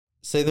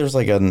Say there's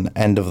like an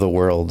end of the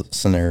world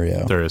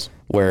scenario. There is.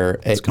 Where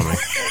it's coming.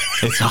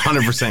 It's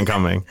 100%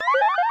 coming.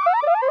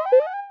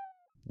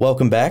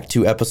 Welcome back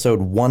to episode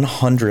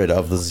 100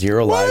 of the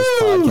Zero Lives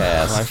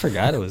podcast. Oh, I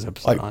forgot it was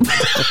episode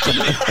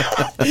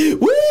 100.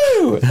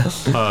 Woo!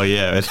 Oh,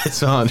 yeah, it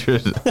is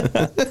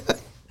 100.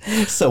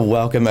 So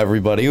welcome,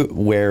 everybody,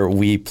 where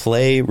we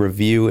play,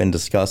 review, and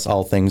discuss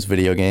all things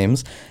video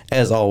games.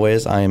 As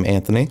always, I am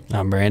Anthony.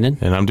 I'm Brandon.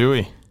 And I'm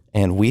Dewey.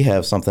 And we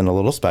have something a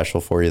little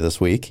special for you this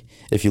week.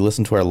 If you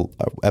listened to our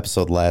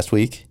episode last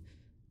week,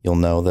 you'll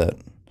know that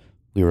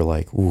we were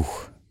like, ooh,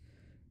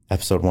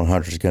 episode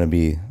 100 is going to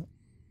be,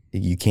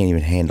 you can't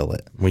even handle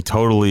it. We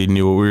totally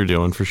knew what we were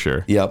doing for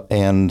sure. Yep.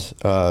 And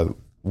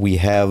we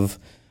have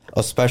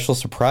a special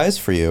surprise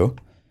for you.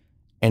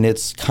 And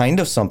it's kind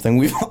of something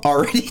we've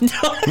already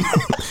done.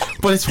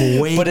 But it's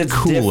way But it's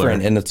cooler.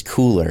 different and it's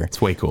cooler.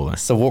 It's way cooler.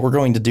 So what we're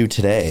going to do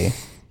today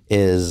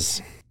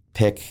is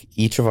pick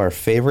each of our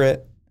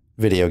favorite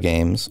video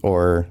games,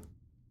 or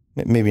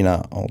maybe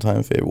not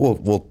all-time favorite.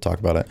 We'll talk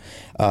about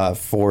it,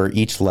 for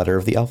each letter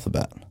of the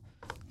alphabet.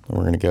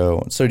 We're going to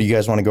go. So do you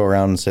guys want to go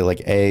around and say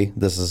like A,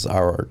 this is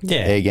our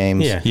A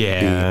games? Yeah.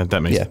 Yeah, B,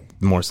 that makes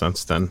more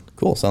sense then.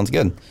 Cool. Sounds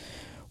good.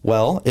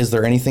 Well, is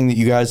there anything that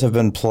you guys have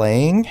been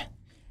playing?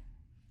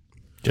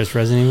 Just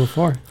Resident Evil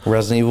 4.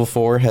 Resident Evil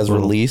 4 has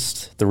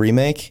released the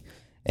remake,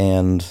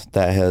 and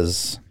that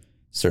has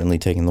certainly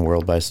taken the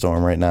world by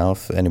storm right now.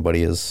 If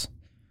anybody has,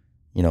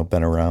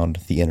 been around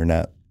the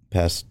internet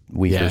past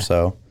week or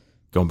so.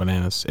 Going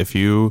bananas. If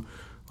you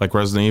like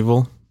Resident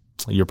Evil,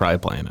 you're probably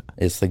playing it.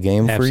 It's the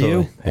game for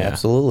you. Yeah.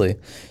 Absolutely.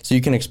 So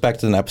you can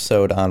expect an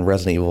episode on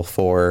Resident Evil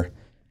 4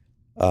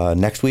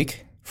 next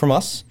week from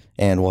us,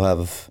 and we'll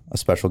have a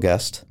special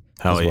guest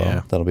Hell as well.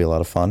 yeah. That'll be a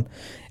lot of fun.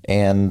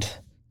 And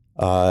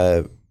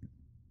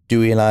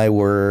Dewey and I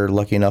were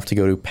lucky enough to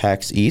go to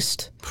PAX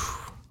East.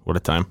 What a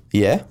time.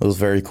 Yeah, it was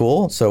very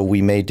cool. So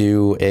we may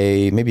do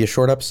maybe a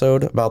short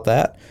episode about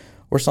that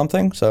or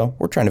something. So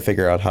we're trying to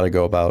figure out how to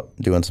go about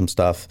doing some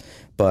stuff,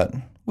 but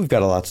we've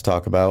got a lot to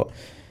talk about.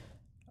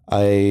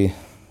 I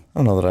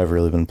don't know that I've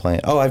really been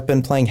playing. Oh, I've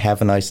been playing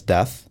Have a Nice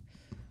Death.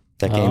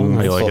 That game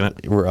are you liking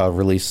it?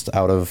 Released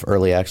out of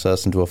early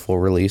access into a full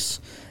release,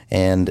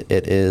 and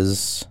it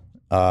is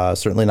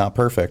certainly not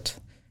perfect,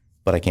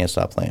 but I can't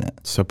stop playing it.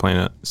 Stop playing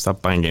it.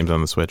 Stop buying games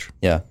on the Switch.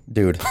 Yeah,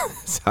 dude.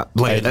 Stop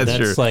playing. That's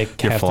half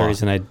the flaw.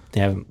 reason I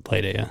haven't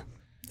played it yet.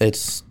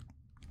 It's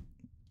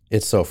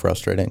so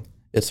frustrating.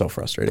 It's so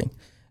frustrating.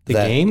 The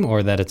game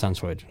or that it's on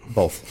Switch?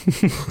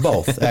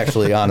 Both,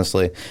 actually,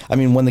 honestly. I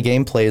mean, when the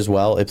game plays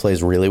well, it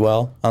plays really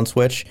well on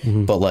Switch.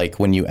 But like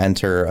when you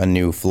enter a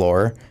new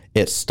floor,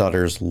 it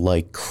stutters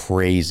like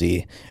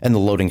crazy. And the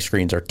loading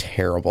screens are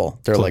terrible.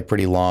 They're like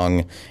pretty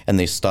long and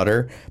they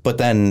stutter. But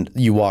then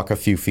you walk a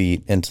few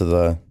feet into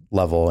the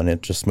level and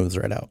it just smooths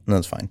right out. And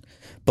that's fine.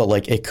 But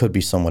like it could be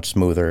so much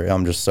smoother.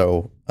 I'm just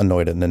so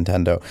annoyed at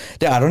Nintendo.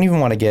 Yeah, I don't even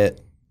want to get...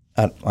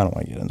 I don't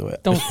want to get into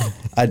it. Don't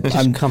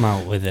I'm come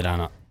out with it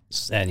on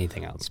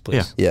anything else,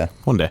 please. Yeah.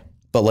 One day.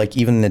 But like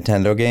even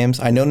Nintendo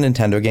games, I know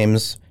Nintendo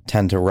games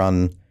tend to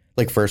run,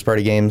 like first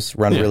party games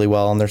run really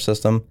well on their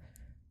system.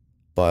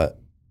 But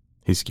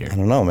He's I scared.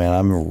 don't know, man.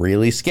 I'm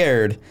really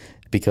scared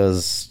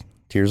because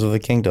Tears of the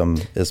Kingdom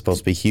is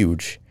supposed to be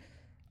huge.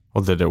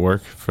 Well, did it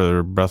work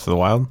for Breath of the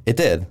Wild? It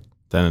did.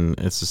 Then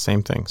it's the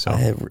same thing. So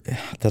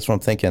That's what I'm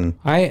thinking.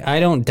 I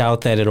don't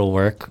doubt that it'll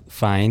work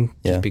fine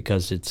Yeah. just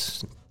because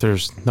it's...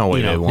 there's no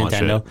way they launch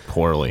Nintendo. it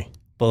poorly.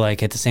 But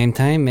like at the same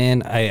time,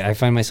 man, I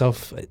find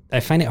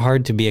it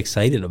hard to be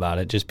excited about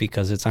it just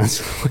because it's on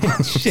Switch.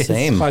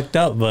 Same. It's fucked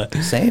up, but...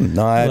 Same.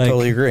 No, I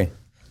totally agree.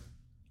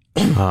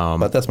 Um,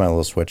 But that's my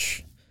little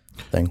Switch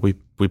thing.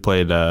 we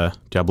played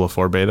Diablo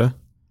 4 beta.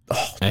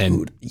 Oh,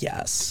 and dude,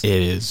 yes.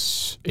 it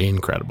is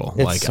incredible.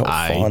 It's like so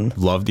I fun.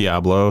 love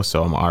Diablo,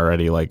 so I'm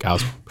already like I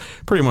was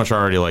pretty much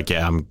already like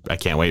I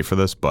can't wait for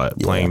this. But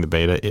playing the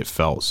beta, it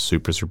felt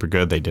super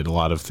good. They did a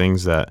lot of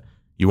things that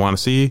you want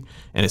to see,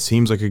 and it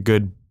seems like a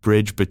good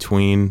bridge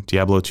between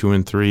Diablo 2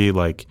 and 3.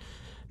 Like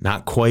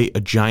not quite a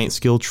giant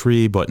skill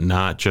tree, but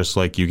not just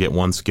like you get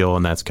one skill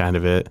and that's kind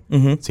of it.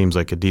 It seems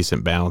like a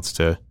decent balance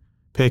to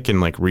pick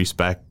and like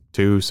respec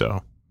too.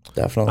 So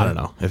Definitely. I don't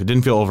know. If it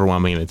didn't feel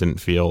overwhelming and it didn't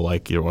feel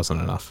like there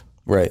wasn't enough.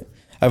 Right.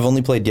 I've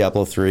only played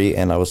Diablo 3,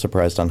 and I was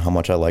surprised on how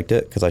much I liked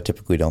it, because I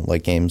typically don't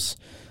like games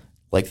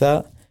like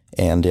that.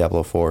 And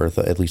Diablo 4,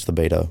 at least the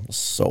beta, was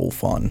so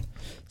fun.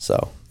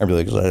 So I'm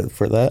really excited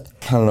for that.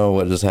 I don't know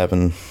what just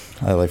happened.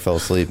 I fell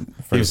asleep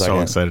for He a was second.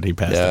 so excited he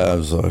passed Yeah, out. I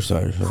was so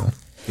excited for that.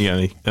 You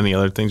got any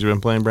other things you've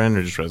been playing, Brandon,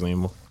 or just Resident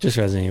Evil? Just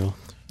Resident Evil.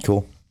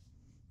 Cool.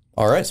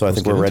 All right, so I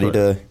think get we're ready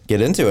into to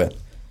get into it.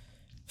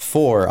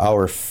 For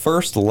our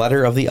first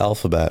letter of the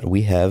alphabet,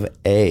 we have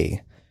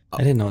A. I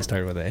didn't know it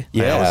started with A.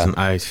 Yeah,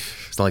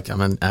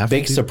 I'm an F.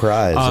 big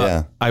surprise,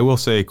 yeah. I will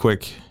say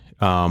quick,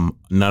 none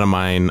of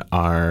mine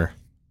are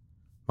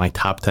my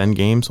top 10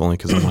 games, only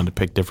because I wanted to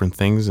pick different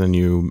things.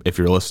 And if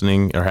you're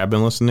listening or have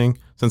been listening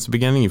since the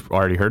beginning, you've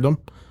already heard them.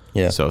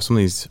 Yeah. So some of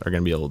these are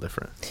going to be a little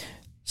different.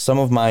 Some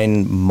of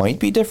mine might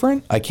be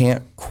different. I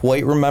can't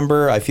quite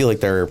remember. I feel like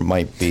there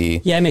might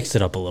be. Yeah, I mixed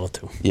it up a little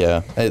too.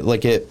 Yeah,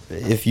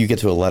 if you get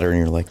to a letter and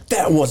you're like,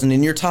 that wasn't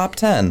in your top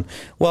 10.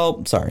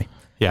 Well, sorry.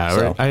 Yeah,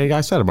 So-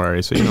 I said them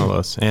already, so you know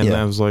those. And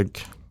Yeah. I was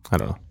like, I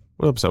don't know.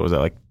 What episode was that?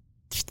 Like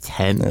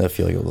 10? I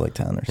feel like it was like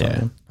 10 or Yeah.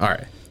 something. All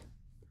right.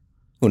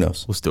 Who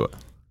knows? Let's do it.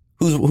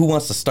 Who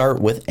wants to start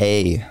with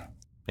A?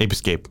 Ape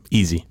Escape.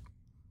 Easy.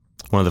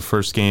 One of the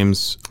first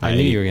games. I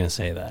knew you were gonna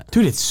say that.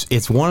 Dude,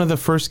 it's one of the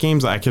first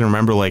games I can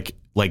remember like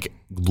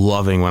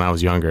loving when I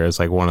was younger. It's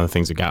like one of the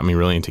things that got me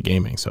really into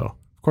gaming. So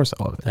of course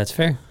I love it. That's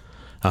fair.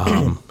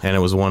 And it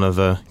was one of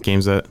the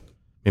games that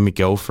made me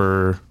go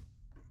for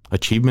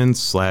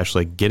achievements /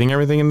 like getting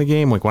everything in the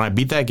game. Like when I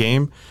beat that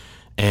game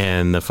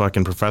and the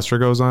fucking professor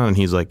goes on and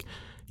he's like,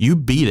 you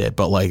beat it,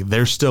 but like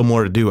there's still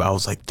more to do. I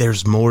was like,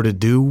 there's more to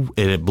do,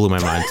 and it blew my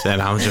mind.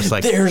 And I was just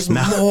like, There's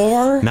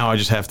more? Now I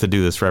just have to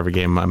do this for every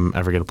game I'm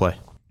ever gonna play.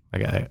 I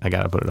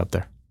gotta put it up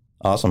there.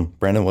 Awesome.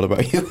 Brandon, what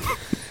about you?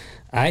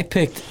 I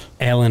picked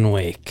Alan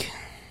Wake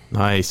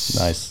Nice.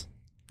 Nice.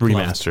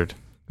 Remastered.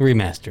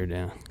 remastered.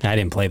 Yeah, I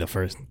didn't play the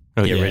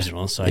yeah.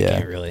 original, so I Yeah.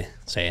 can't really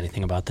say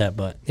anything about that.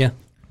 But yeah,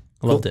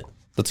 I loved it.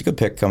 That's a good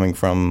pick coming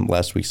from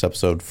last week's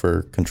episode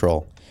for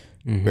Control.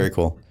 Very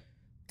cool.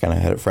 Kind of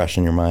had it fresh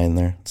in your mind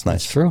there. It's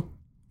nice. It's true.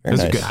 Very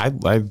It's nice.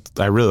 good.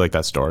 I really like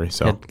that story.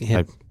 So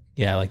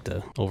Yeah, I like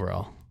the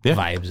overall Yeah.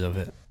 vibes of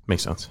it.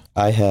 makes sense.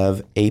 I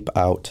have Ape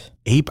Out.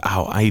 Ape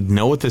Out. I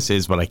know what this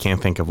is, but I can't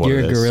think of what You're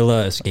it a is.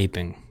 gorilla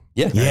escaping.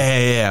 Yeah.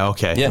 Yeah.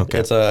 Okay. Yeah. Okay.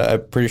 It's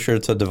I'm pretty sure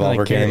it's a Devolver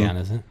Like Carry game. On,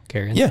 isn't it?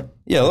 Carry On.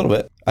 Yeah, a little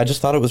bit. I just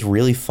thought it was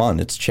really fun.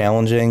 It's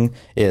challenging.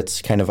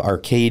 It's kind of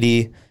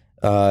arcadey,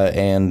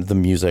 and the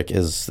music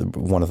is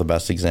one of the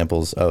best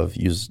examples of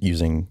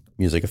using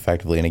music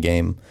effectively in a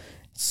game.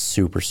 It's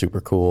super, super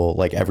cool.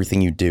 Like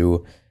everything you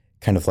do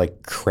kind of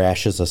like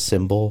crashes a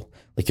cymbal.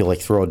 Like you'll like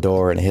throw a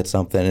door and hit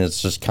something, and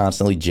it's just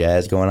constantly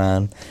jazz going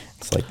on.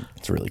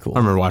 It's really cool. I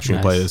remember watching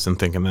you play Nice. this and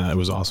thinking that it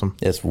was awesome.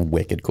 It's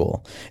wicked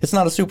cool. It's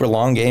not a super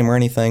long game or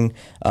anything,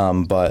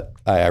 but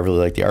I really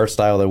like the art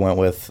style they went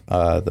with.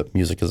 The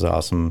music is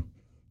awesome.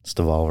 It's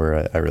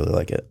Devolver. I really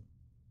like it.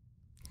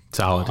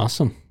 Solid.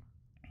 Awesome.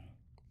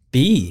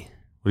 B.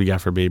 What do you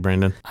got for B,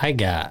 Brandon? I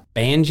got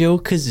Banjo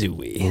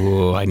Kazooie.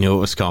 Oh, I knew it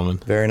was coming.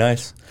 Very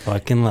nice.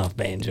 Fucking love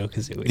Banjo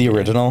Kazooie. The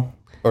original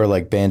or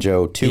like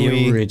Banjo The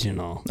Tooie?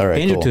 original. All right,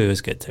 Banjo cool. Tooie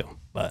was good too,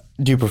 but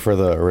Do you prefer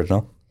the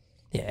original?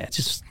 yeah, it's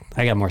just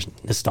I got more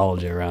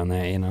nostalgia around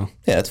that, you know.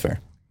 Yeah, that's fair.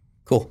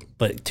 Cool.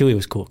 But Tooie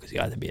was cool because you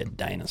got to be a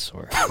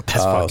dinosaur. That's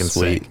Oh, fucking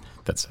sweet. sick.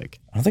 That's sick.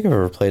 I don't think I've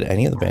ever played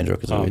any of the Banjo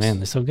Kazooies. Oh man,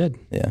 they're so good.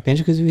 Yeah.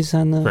 Banjo Kazooie's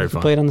on the. Very You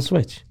fun. play it on the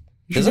Switch.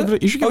 Is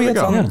it? You should give Oh, it yeah, a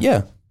it's go. on.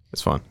 Yeah.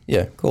 It's fun.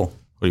 Yeah, cool.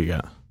 What do you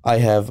got? I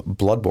have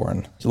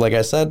Bloodborne. So like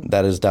I said,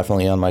 that is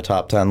definitely on my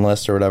top 10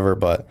 list or whatever,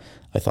 but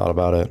I thought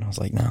about it. I was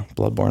like, no,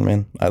 Bloodborne,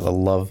 man.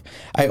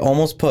 I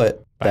almost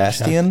put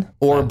Bastion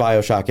or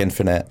Bioshock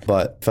Infinite,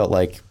 but felt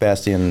like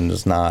Bastion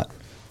does not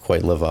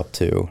quite live up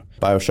to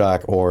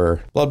Bioshock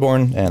or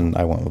Bloodborne, and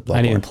I went with Bloodborne.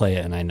 I didn't play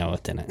it, and I know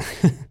it didn't.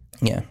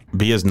 Yeah.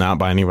 B is not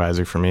Binding of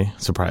Isaac for me.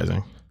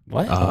 Surprising.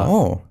 What?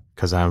 Oh.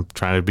 Because I'm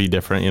trying to be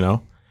different, you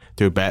know?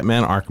 Dude,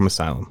 Batman Arkham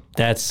Asylum.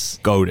 That's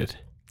Goated.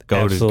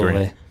 Goated absolutely.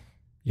 great.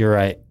 You're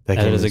right. That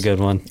That game is a is- good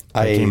one.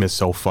 That game is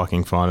so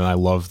fucking fun, and I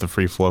love the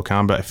free flow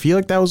combat. I feel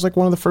like that was like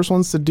one of the first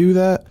ones to do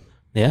that,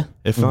 Yeah,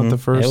 if not the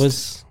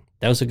first.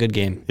 that was a good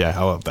game. Yeah,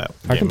 I love that.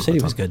 game Arkham a City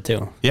ton. was good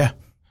too. Yeah.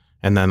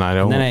 And then I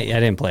don't. And then I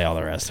didn't play all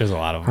the rest. There's a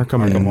lot of them.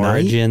 Arkham Knight?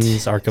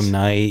 Origins, Arkham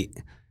Knight.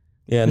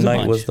 Yeah, There's a Night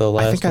bunch. was the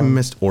last I think I one.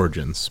 missed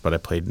Origins, but I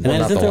played. And then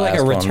not isn't the there like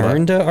a last one,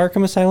 return to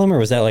Arkham Asylum, or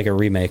was that like a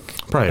remake?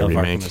 Probably a of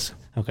remake.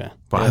 Okay.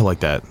 But I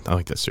like that. I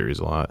like that series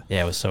a lot.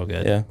 Yeah, it was so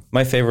good. Yeah.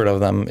 My favorite of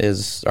them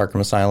is Arkham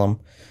Asylum.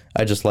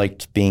 I just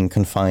liked being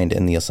confined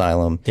in the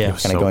asylum. Yeah. Kind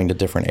of So- going to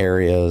different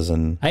areas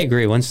and I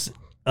agree. Once,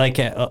 like,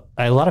 a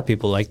lot of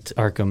people liked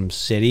Arkham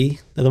City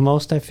the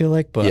most, I feel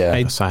like. But Yeah.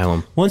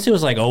 Asylum. once it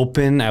was like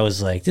open, I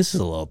was like, this is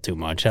a little too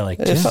much. I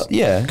like it just, felt,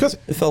 yeah,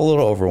 it felt a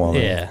little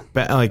overwhelming. yeah.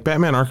 Like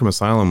Batman Arkham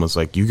Asylum was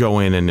like you go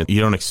in and you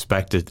don't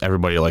expect it,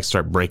 everybody to like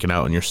start breaking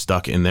out and you're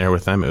stuck in there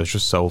with them. It was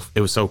just so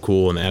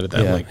cool and added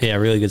that Yeah. like Yeah,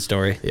 really good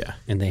story. yeah.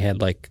 And they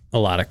had like a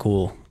lot of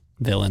cool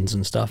villains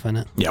and stuff in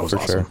it. Yeah, it was For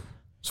awesome. sure.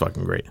 It's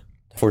fucking great.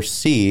 For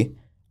C,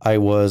 I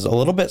was a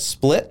little bit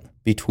split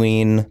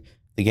between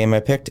the game I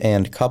picked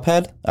and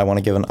Cuphead. I want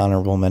to give an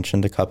honorable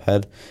mention to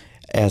Cuphead,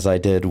 as I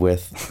did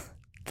with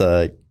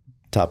the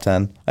top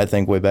 10, I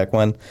think, way back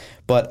when.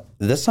 But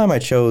this time I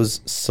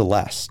chose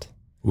Celeste.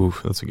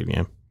 Oof, that's a good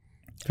game.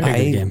 Very good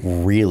I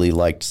game. really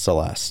liked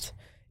Celeste.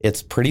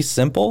 It's pretty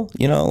simple,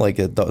 you know, like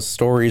the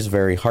story is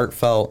very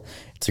heartfelt.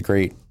 It's a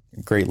great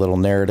little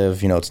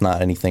narrative. You know, it's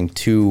not anything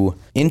too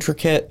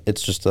intricate.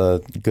 It's just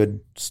a good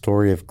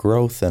story of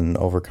growth and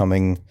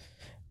overcoming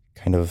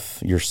kind of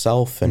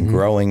yourself and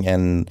growing.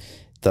 And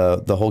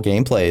the whole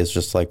gameplay is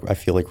just like, I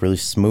feel like really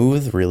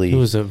smooth, really. It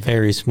was a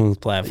very smooth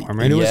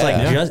platformer. And it was like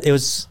Yeah. it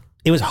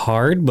was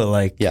hard, but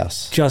like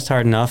Yes. just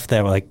hard enough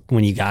that like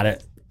when you got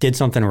it did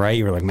something right,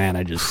 you were like, man,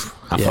 I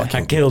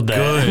fucking killed that.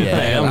 good.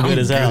 Yeah, I'm good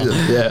as hell.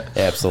 Yeah. I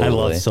Absolutely.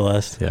 love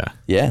Celeste. Yeah.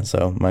 Yeah,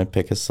 so my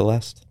pick is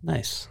Celeste.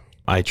 Nice.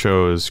 I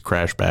chose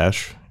Crash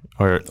Bash.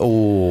 Or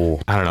Oh,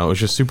 I don't know. It was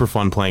just super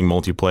fun playing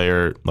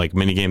multiplayer, like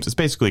mini games. It's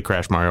basically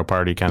Crash Mario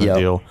Party kind of Yep.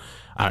 deal.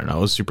 I don't know.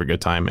 It was a super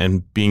good time.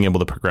 And being able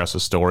to progress a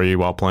story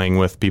while playing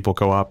with people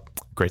co-op,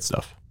 great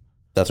stuff.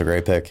 that's a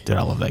great pick. Dude,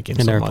 I love that game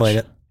I so never much. played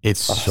it. It's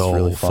so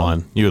really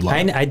fun. fun. You would love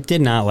it. I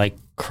did not like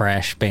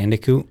Crash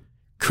Bandicoot.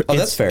 Oh,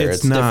 that's fair.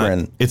 It's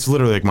different. It's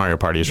literally like Mario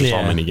Party. It's just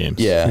all Yeah. mini games.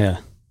 Yeah.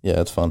 Yeah.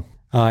 It's fun.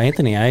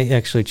 Anthony, I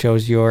actually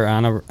chose your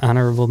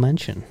honorable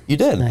mention. You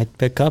did. I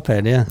picked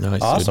Cuphead, yeah. Nice,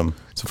 dude. Awesome.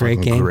 It's a Great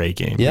fucking game. great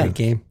game. Yeah. Great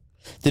game.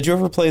 Did you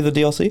ever play the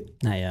DLC?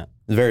 Not yet.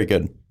 Very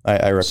good. I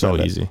recommend So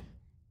it. easy.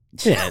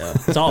 Yeah,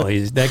 it's all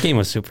easy. That game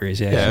was super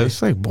easy, Yeah, actually.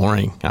 it's like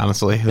boring,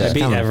 honestly. It was I beat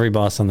kinda- every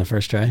boss on the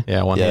first try.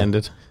 Yeah,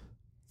 one-handed.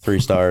 3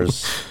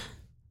 stars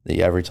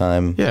the every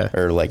time. Yeah.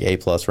 Or like A+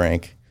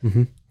 rank.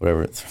 Mhm.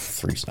 Whatever.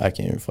 3. I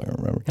can't even fucking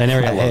remember. I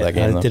never I got love hit. that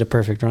game, I though. did a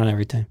perfect run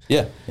every time.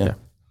 Yeah.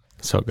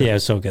 So good. Yeah, it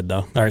was so good,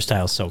 though. The art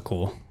style's so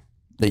cool.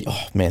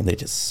 Oh, man, they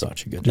did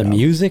such a good The job.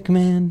 music,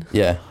 man.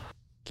 Yeah.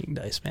 King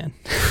Dice, man.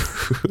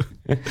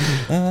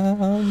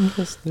 I'm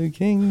just the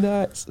king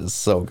dice. It's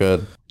so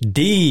good.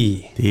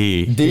 D.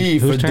 D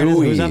for Whose turn is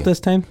Dewey. who's up this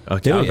time?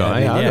 Okay, I'll Dewey, go. I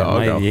mean,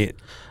 I'll go.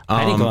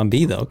 I didn't go Um, on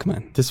B, though. Come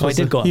on. This I was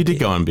did go on you B. did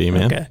go on B,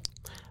 man. Okay.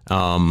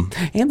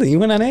 Anthony, you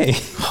went on A.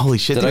 Holy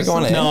shit! Did I this go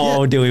on is- A?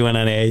 No, Dewey went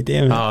on A.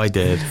 Damn it. Oh, I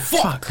did.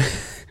 Fuck.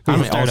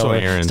 I'm Start also over.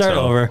 Aaron. Start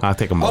so over. I'll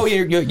take them both. Oh,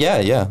 yeah.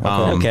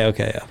 Okay.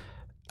 Okay, yeah.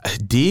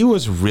 D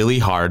was really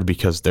hard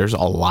because there's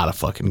a lot of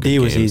fucking good D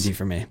was games. easy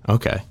for me.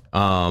 Okay.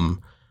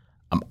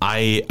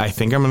 I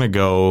think I'm gonna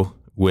go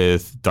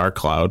with Dark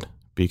Cloud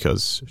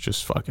because it's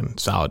just fucking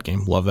solid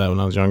game. Love that when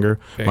I was younger.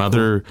 My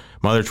other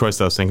choice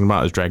that I was thinking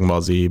about is Dragon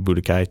Ball Z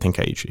Budokai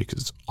Tenkaichi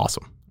because it's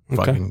awesome.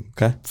 Fucking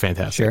Okay.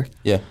 fantastic. Sure.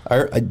 Yeah.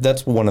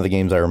 That's one of the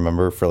games I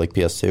remember for like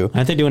PS2.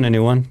 Aren't they doing a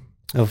new one?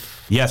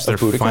 Yes, they're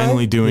Budokai?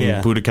 finally doing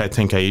Yeah. Budokai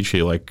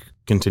Tenkaichi, like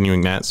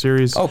continuing that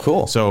series. Oh,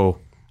 cool. So,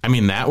 I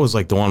mean, that was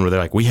like the one where they're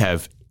like, we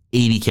have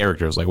 80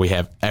 characters. Like, we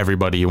have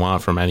everybody you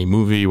want from any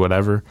movie,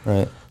 whatever.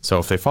 Right. So,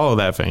 if they follow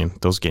that vein,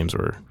 those games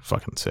were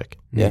fucking sick.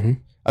 Yeah.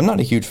 I'm not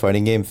a huge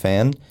fighting game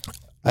fan.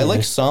 I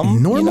like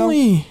some,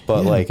 Normally,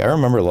 but like I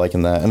remember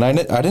liking that, and I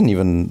didn't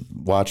even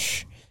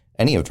watch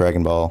any of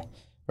Dragon Ball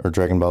or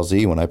Dragon Ball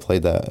Z when I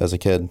played that as a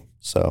kid.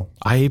 So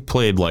I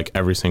played like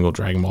every single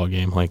Dragon Ball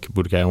game, like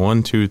Budokai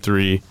 1, 2,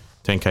 3,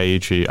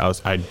 Tenkaichi.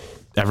 I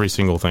every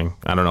single thing.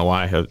 I don't know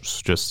why.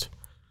 It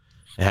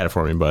had it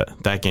for me,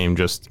 but that game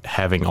just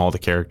having all the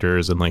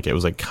characters and like it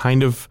was like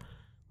kind of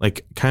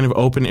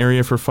open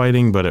area for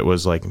fighting, but it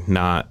was like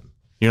not.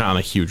 You're not on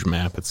a huge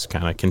map. It's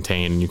kind of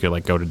contained, and you could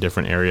like go to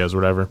different areas or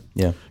whatever.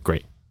 yeah,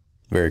 Great.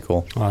 very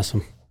cool.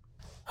 Awesome.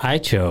 I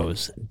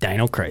chose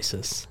Dino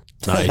Crisis.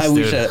 Nice,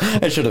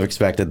 I should have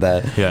expected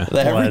that. Yeah.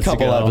 Every Let's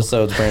couple go.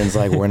 episodes, Brandon's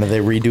like, when are they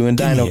redoing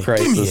Dino it,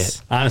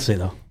 Crisis? Honestly,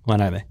 though,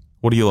 when are they?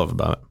 What do you love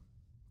about it?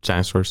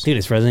 Dinosaurs. Dude,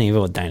 it's Resident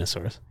Evil with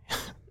dinosaurs.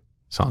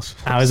 Sounds.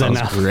 How is that sounds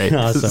not great?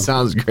 awesome?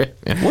 Sounds great.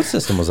 Man. What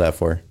system was that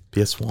for?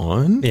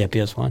 PS1. Yeah,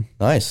 PS1.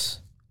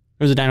 Nice.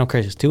 There was a Dino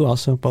Crisis 2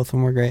 also. Both of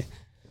them were great.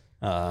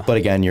 But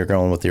again, you're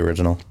going with the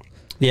original.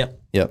 Yep.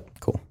 Yep.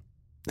 Cool.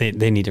 They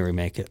need to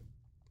remake it.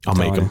 I'll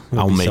make them. It'll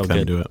I'll be make so them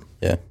good. do it.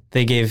 Yeah.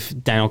 They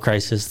gave Dino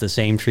Crisis the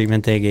same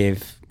treatment they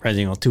gave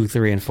Resident Evil 2,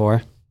 3, and 4.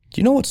 Do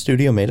you know what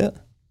studio made it?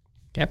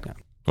 Capcom.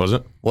 Was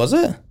it? Was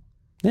it?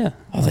 Yeah.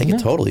 Oh, they could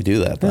totally do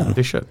that then.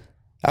 They should.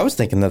 I was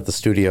thinking that the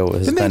studio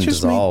has Didn't they been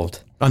just make- dissolved.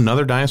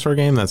 Another dinosaur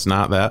game that's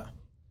not that,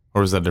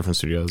 or was that a different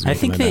studio? that was I making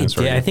think that they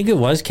dinosaur did. game? I think it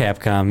was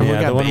Capcom. we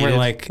Yeah, got the one where baited.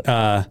 like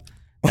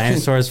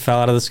dinosaurs fell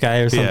out of the sky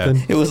or something.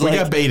 Yeah, It was we like-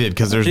 got baited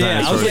because there's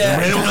Yeah, I was-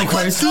 dinosaurs. yeah. Like,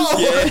 let's go.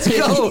 Let's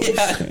go.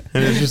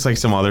 And it's just like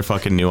some other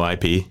fucking new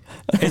IP.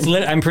 It's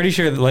I'm pretty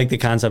sure that, like the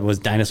concept was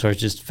dinosaurs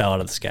just fell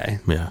out of the sky.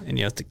 Yeah. And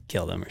you have to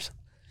kill them or something.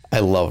 I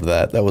loved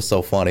that. That was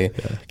so funny.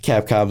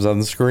 Capcom's on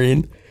the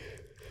screen.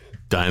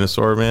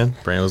 Dinosaur man,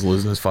 Brandon was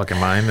losing his fucking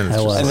mind, and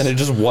it's just And then it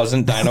just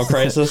wasn't Dino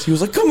Crisis. He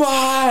was like, come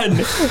on.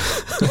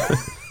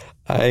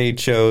 I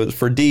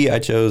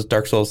chose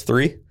Dark Souls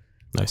 3.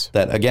 nice.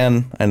 That,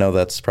 again, I know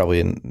that's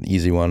probably an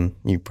easy one.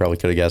 You probably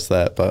could have guessed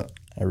that, but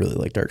I really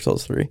like Dark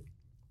Souls 3.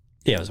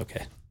 Yeah, it was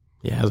okay.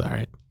 Yeah, it was all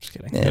right. Just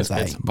kidding. Yeah,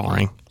 It's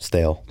boring.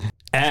 stale.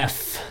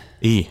 F.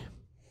 E.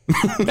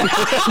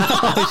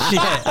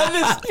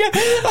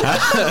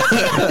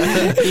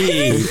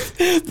 E.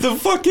 The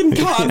fucking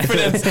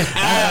confidence.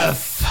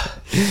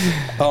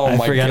 F. Oh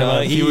my forgot God.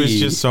 about He was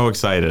just so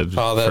excited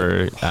Oh, that-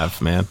 for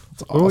F, man.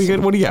 What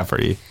do you got for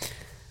E?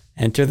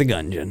 Enter the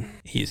Gungeon.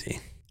 Easy.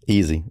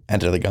 Easy.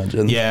 Enter the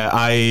Gungeon. Yeah,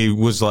 I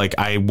was like,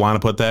 I want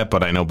to put that,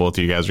 but I know both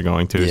of you guys are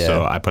going to, Yeah.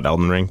 so I put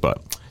Elden Ring,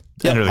 but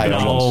Enter the I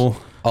Gungeon.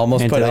 Oh,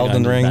 Almost Enter put the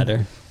Elden Gungeon Ring.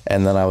 better.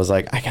 And then I was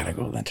like, I gotta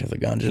go with Enter the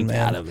Gungeon,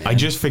 man. Gotta be. I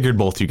just figured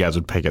both you guys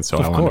would pick it, so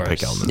I wanted to pick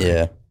course. Elden Ring.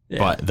 Yeah. Yeah,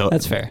 But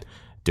that's fair.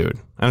 Dude,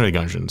 Enter the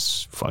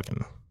Gungeon's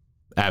fucking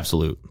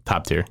absolute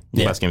top tier.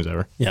 Yeah. Best games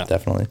ever. Yeah.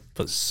 Definitely.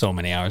 Put so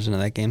many hours into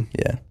that game.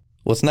 Yeah.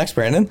 What's next,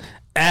 Brandon?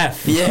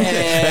 F.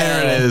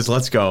 There it is.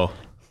 Let's go.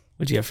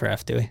 What'd you get for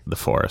F, Dewey? The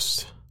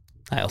Forest.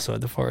 I also had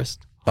The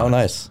Forest. Oh,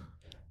 nice.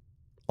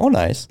 Oh,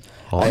 nice.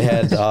 I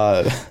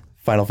had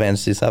Final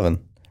Fantasy VII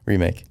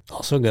Remake.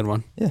 Also a good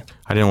one. Yeah.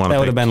 I didn't want to That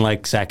would pick. have been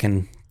like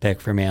second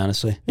pick for me,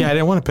 honestly. Yeah, I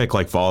didn't want to pick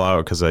like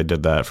Fallout because I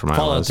did that for my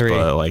Fallout list. 3.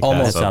 But like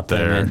Almost that's up up there,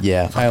 there. man.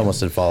 Yeah, I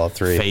almost did Fallout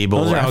 3.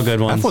 Fable. Those are all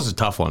good ones. That was a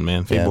tough one,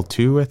 man. Fable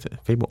 2, I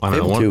think. Fable. I don't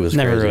Fable know. 2 was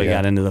Never crazy, really yeah.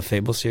 got into the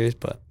Fable series,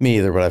 but Me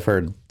either, but I've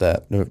heard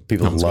that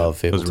people was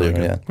love good. It Fable was really 2.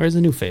 good. Yeah. where's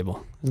the new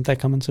Fable? Isn't that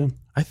coming soon?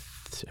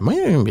 It might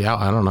even be out.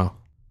 I don't know.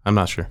 I'm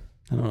not sure.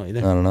 I don't know either.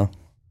 I don't know.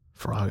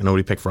 Frog.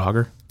 Nobody picked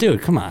Frogger.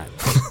 Dude, come on.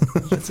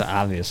 That's an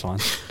obvious one.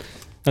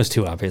 That was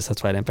too obvious.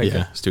 That's why I didn't pick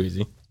Yeah, it. it's too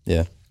easy.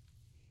 Yeah.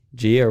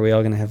 G, are we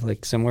all going to have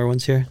like similar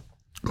ones here?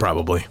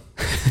 Probably.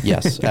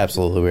 Yes,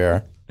 absolutely we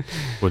are.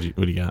 What do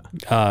you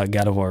got?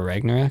 God of War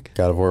Ragnarok.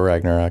 God of War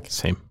Ragnarok.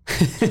 Same.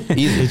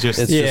 Easy. just-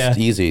 it's Yeah. just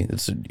easy.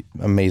 It's an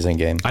amazing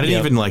game. I didn't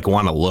even like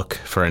want to look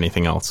for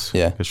anything else.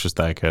 Yeah. It's just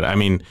that good. I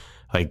mean,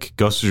 like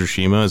Ghost of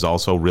Tsushima is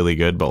also really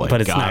good, but like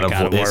But it's not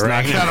God of War it's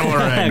not God of War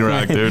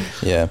Ragnarok, dude.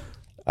 Yeah.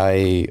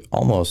 I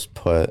almost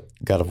put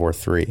God of War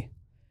 3. Just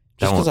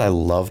That one- because I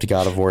loved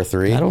God of War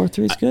 3. God of War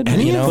 3 is good.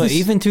 any you of know, this-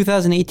 even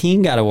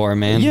 2018 God of War,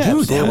 man. Yeah. Dude,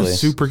 that Absolutely. was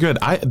super good.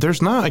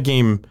 There's not a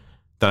game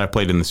that I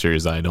played in the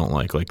series that I don't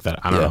like that.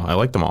 I don't Yeah. know. I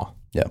like them all.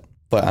 Yeah.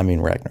 But I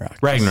mean, Ragnarok.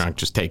 Ragnarok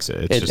just takes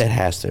it. It's It, just it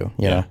has to, you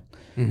Yeah.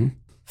 know.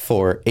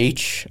 For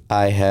H,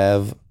 I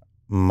have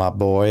my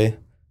boy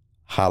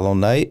Hollow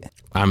Knight.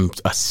 I'm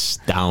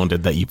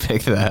astounded that you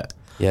picked that.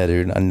 Yeah,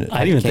 dude. I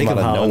didn't even think of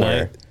Hollow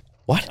Knight.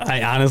 What?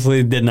 I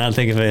honestly did not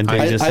think of it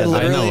until you just said I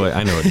that. literally-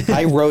 I know it.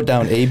 I wrote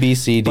down A, B,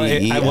 C, D, But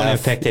E, I wouldn't have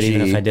F, picked it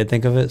even G, if I did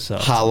think of it. So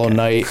Hollow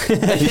Knight.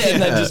 And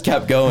then just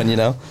kept going, you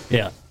know?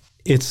 yeah,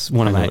 it's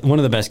one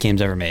of the best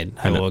games ever made.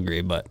 I will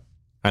agree, but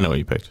I know what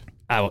you picked.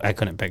 I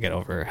couldn't pick it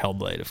over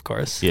Hellblade, of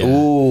course. Yeah.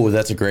 Ooh,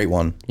 that's a great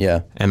one.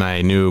 Yeah. And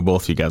I knew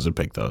both you guys would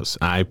pick those.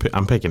 I'm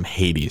picking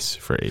Hades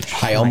for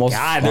H. I almost.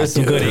 God, there's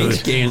some good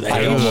H games.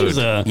 H was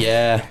a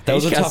Yeah, that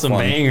was a H got tough some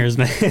one. bangers,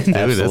 man. Dude,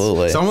 it's-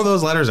 Absolutely. Some of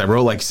those letters, I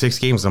wrote like 6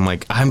 games. I'm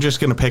like, I'm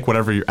just going to pick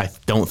whatever I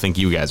don't think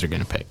you guys are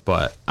going to pick.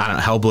 But I don't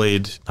know,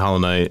 Hellblade, Hollow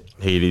Knight,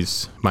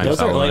 Hades, minus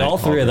Those are Hollow like Knight, all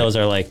three of great. those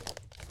are like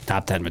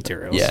top 10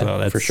 materials. Yeah, so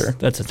that's, for sure.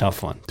 That's a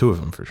tough one. 2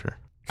 of them for sure.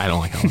 I don't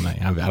like Hollow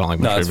Knight. I don't like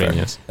No, that's fair.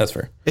 Metroidvanias. That's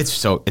fair.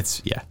 It's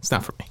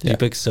not for me. Did you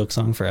pick Silk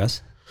Song for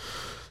us?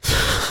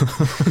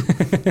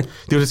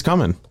 Dude, it's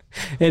coming.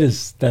 It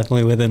is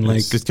definitely within like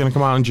It's going to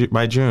come out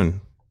by June.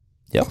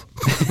 Yep.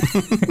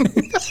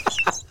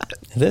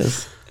 It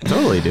is.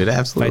 Totally, dude. by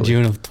Absolutely.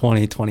 June of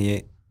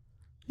 2028.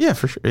 Yeah,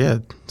 for sure. Yeah,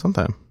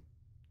 sometime.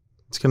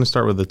 It's going to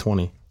start with the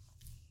 20.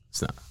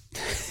 It's not.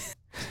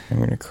 I'm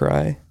going to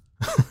cry.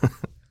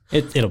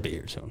 It'll be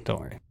here soon. Don't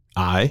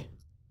worry.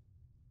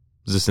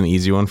 Is this an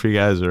easy one for you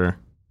guys or?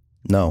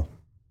 No.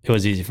 It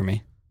was easy for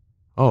me.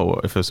 Oh,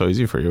 if it's so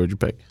easy for you, what'd you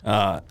pick?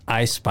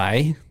 I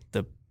Spy,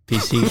 the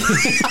PC.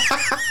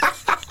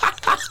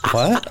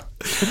 What?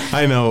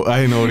 I know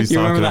what he's You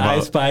talking remember the I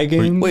about. Spy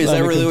game? Wait, is on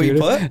that the really what you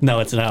computer? put? No,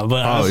 it's not.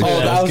 But honestly, yeah. Oh,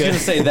 that I was good. going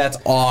to say that's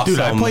awesome.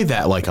 Dude, I played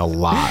that like a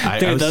lot. I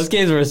Dude, was- those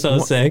games were so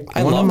sick.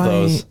 I one love of my,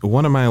 those.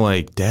 One of my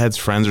like dad's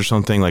friends or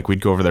something, like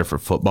we'd go over there for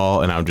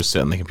football, and I would just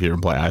sit on the computer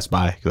and play I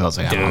Spy because I was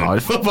like, I don't know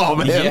football,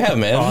 man. Yeah,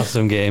 man.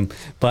 Awesome game.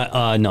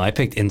 But no, I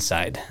picked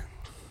Inside.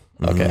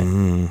 Okay.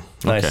 Okay,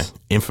 Nice.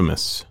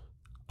 Infamous.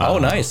 Oh,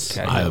 nice.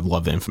 Okay. I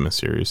love the Infamous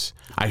series.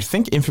 I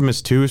think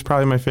Infamous 2 is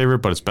probably my favorite,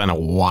 but it's been a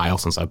while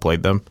since I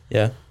played them.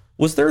 Yeah.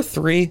 Was there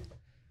 3?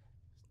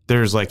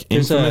 There's like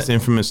There's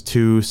Infamous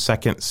 2,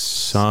 Second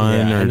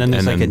Son, Yeah, or, and then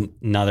there's like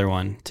another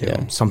one too.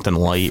 Yeah. something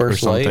light First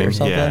or something. Light or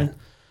something?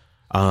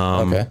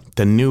 Yeah.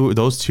 Okay.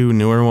 Those 2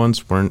 newer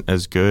ones weren't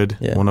as good.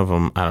 Yeah. One of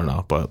them, I don't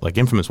know, but like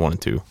Infamous 1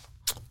 and 2,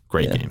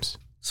 great Yeah. games.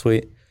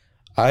 Sweet.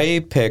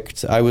 I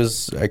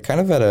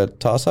kind of had a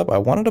toss up. I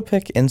wanted to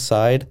pick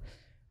Inside,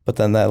 but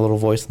then that little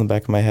voice in the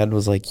back of my head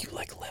was like, you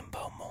like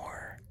Limbo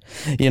more.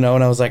 You know,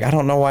 and I was like, I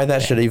don't know why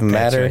that should even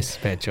matter.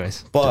 Bad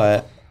choice.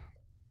 But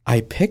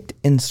I picked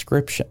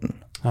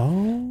Inscription. Oh.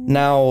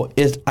 Now,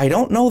 I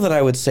don't know that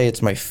I would say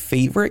it's my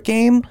favorite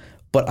game,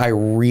 but I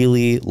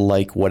really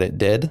like what it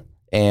did.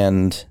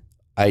 And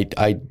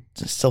I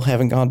still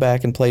haven't gone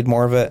back and played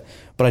more of it,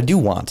 but I do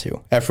want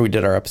to after we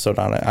did our episode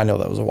on it. I know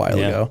that was a while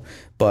ago,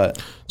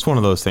 but It's one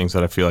of those things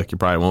that I feel like you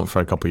probably won't for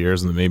a couple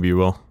years, and then maybe you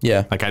will.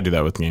 yeah. Like I do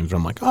that with games where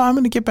I'm like, oh, I'm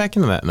going to get back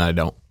into that, and I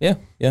don't. Yeah.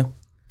 Yeah.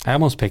 I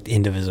almost picked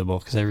Indivisible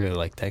because I really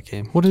like that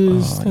game. What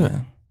is that? yeah.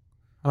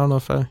 I don't know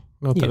if I know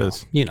what that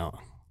is. You know,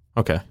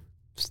 Okay.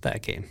 it's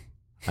that game.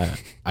 I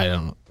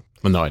don't know.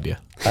 I have no idea.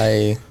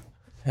 I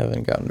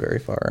haven't gotten very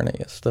far in it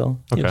yet still.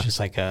 Okay. It's just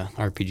like a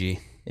RPG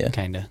Yeah.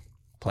 kind of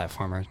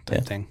platformer type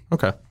Yeah. thing.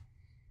 Okay.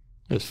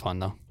 It was fun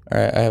though. All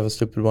right. I have a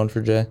stupid one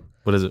for Jay.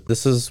 What is it?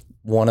 This is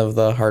one of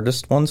the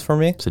hardest ones for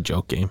me. It's a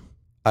joke game.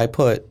 I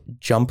put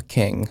Jump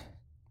King.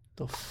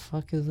 The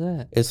fuck is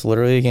that? It's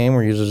literally a game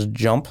where you just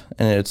jump,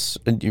 and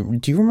do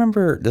you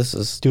remember, this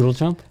is, Doodle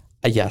Jump?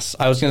 yes,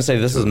 I was going to say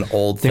this is an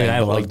old Dude, thing, I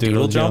but love like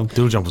Doodle Jump.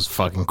 Doodle Jump was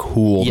fucking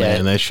cool, Yeah.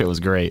 man. That shit was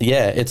great.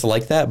 Yeah, it's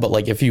like that, but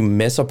like if you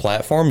miss a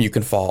platform, you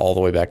can fall all the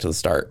way back to the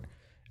start.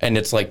 and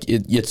it's like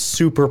it's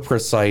super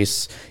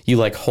precise. You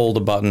like hold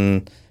a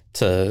button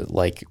to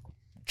like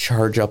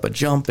charge up a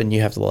jump, and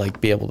you have to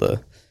like be able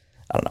to.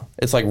 I don't know.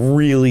 It's like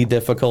really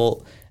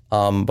difficult,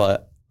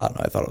 but I don't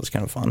know. I thought it was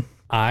kind of fun.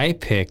 I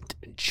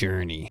picked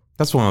Journey.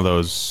 That's one of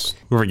those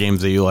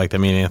games that you like that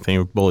me and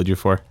Anthony bullied you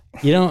for.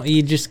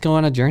 You just go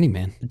on a journey,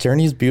 man.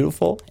 Journey's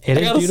beautiful. It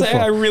is beautiful.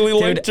 I really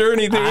like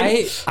Journey, dude.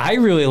 I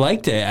really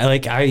liked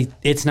it.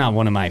 It's not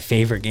one of my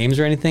favorite games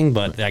or anything,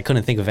 but I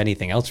couldn't think of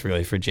anything else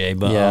really for Jay.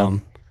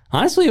 But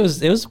honestly, it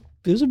was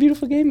a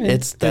beautiful game,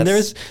 man. And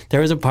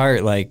there was a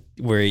part like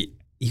where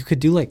you could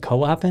do like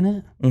co-op in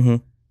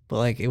it, but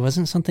like it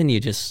wasn't something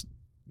you just.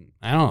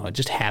 I don't know. It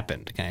just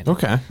happened, kind of.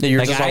 Okay. Yeah, you're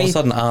like just all of a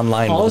sudden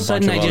online. All of a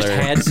sudden, I just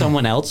had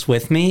someone else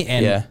with me,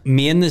 and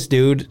me and this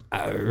dude,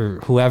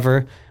 or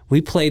whoever, we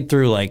played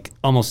through like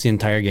almost the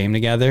entire game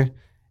together,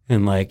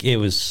 and like it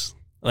was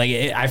like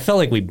I felt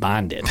like we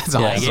bonded. That's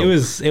awesome.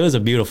 It was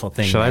a beautiful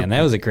thing, man.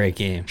 That was a great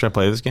game. Should I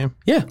play this game?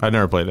 Yeah, I've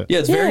never played it. Yeah,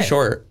 it's very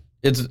short.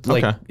 It's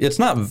like it's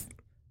not.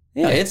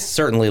 Yeah, it's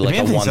certainly like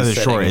a one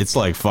sitting. Short. It's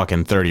like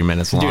fucking 30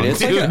 minutes long. Dude,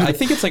 it's like I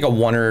think it's like a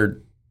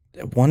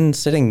one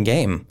sitting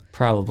game.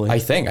 Probably. I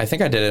think I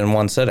did it in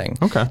one sitting.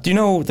 Okay. Do you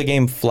know the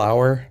game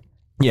Flower?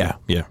 Yeah.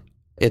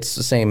 It's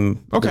the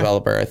same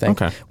developer, I think.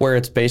 Okay. Where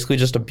it's basically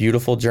just a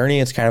beautiful journey.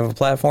 It's kind of a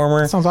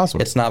platformer. That sounds awesome.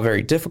 It's not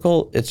very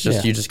difficult. It's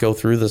just you just go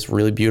through this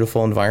really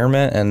beautiful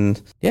environment,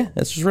 and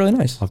it's just really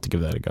nice. I'll have to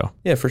give that a go.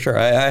 Yeah, for sure.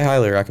 I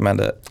highly recommend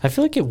it. I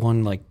feel like it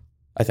won like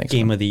I think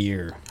Game of the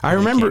Year. I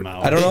remember.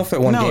 I don't know if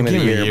it won Game of the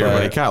Year,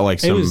 but it got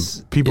like some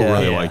people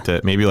really liked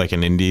it. Maybe like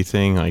an indie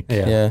thing. Like But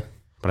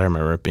I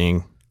remember it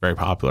being very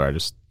popular. I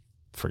just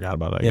forgot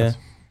about it. I guess.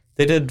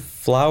 They did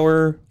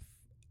Flower,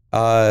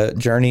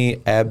 Journey,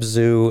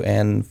 Abzu,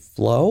 and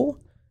Flow.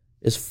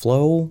 Is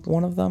Flow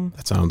one of them?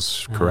 That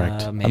sounds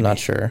correct. I'm not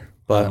sure,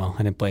 but I don't know.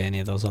 I didn't play any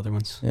of those other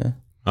ones. Yeah.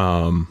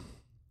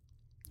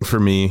 For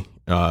me,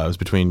 it was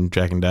between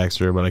Jack and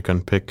Daxter, but I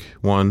couldn't pick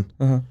one.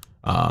 So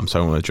I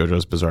went with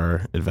JoJo's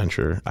Bizarre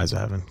Adventure: Eyes of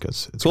Heaven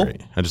because it's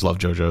great. I just love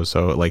JoJo,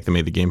 so like they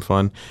made the game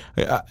fun.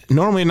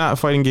 Normally not a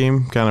fighting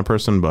game kind of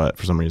person, but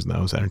for some reason that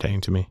was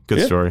entertaining to me.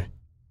 Good story.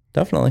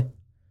 Definitely.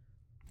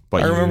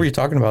 But I remember you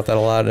talking about that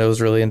a lot. It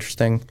was really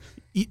interesting.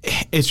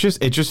 It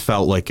just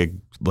felt like it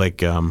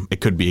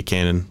could be a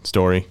canon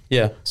story.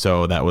 Yeah.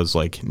 So that was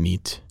like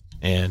neat,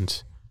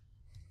 and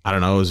I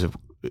don't know.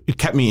 It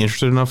kept me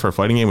interested enough for a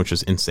fighting game, which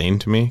is insane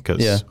to me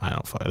because I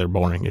don't fight. They're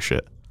boring as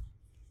shit.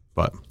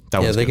 But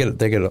that was good.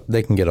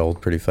 They can get old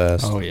pretty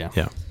fast. Oh yeah.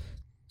 Yeah.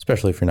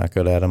 Especially if you're not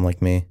good at them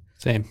like me.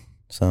 Same.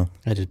 So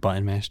I just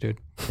button mash, dude.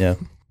 Yeah.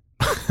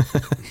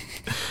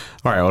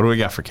 All right. What do we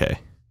got for K?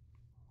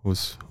 It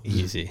was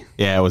easy.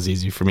 Yeah, it was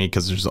easy for me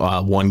because there's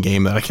one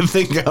game that I can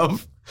think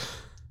of.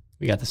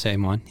 We got the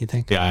same one, you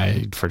think? Yeah,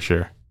 for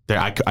sure.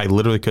 I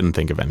literally couldn't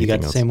think of anything else.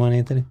 You got the same one,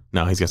 Anthony?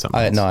 No, he's got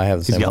something else. No, I have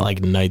the same one. He's got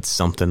like Knights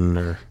something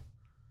or...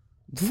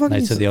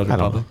 Knights of the Old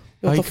Republic.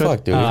 What the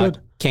fuck, dude?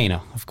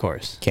 Kena, of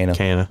course.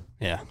 Kena.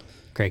 Yeah,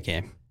 great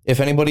game. If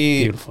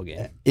anybody Beautiful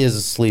game.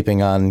 is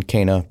sleeping on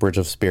Kena, Bridge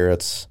of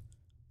Spirits,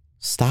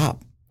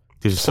 stop.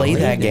 Play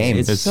that game.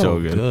 It's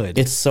so good.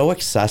 It's so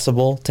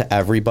accessible to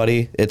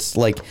everybody. It's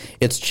like,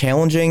 it's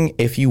challenging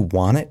if you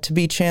want it to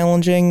be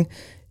challenging.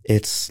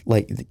 It's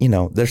like,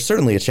 there's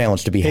certainly a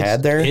challenge to be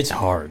had there. It's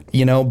hard. But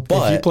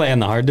if you play on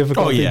the hard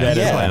difficulty, that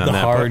is the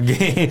hard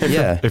game.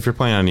 If you're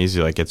playing on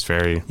easy, like it's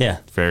very,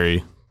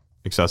 very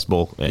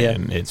accessible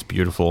and it's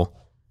beautiful.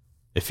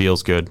 It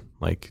feels good.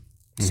 Like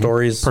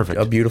story's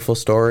perfect. A beautiful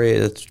story.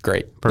 It's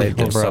great. Perfect.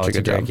 They did such a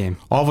good job. Game.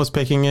 All of us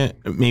picking it,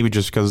 maybe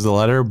just because the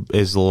letter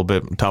is a little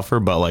bit tougher,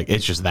 but like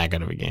it's just that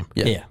good of a game.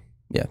 Yeah,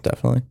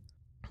 definitely.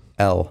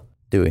 L.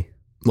 Dewey.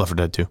 Left 4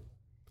 Dead 2.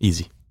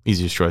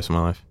 Easiest choice of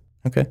my life.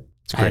 Okay.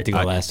 It's great. I had to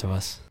go Last of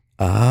Us.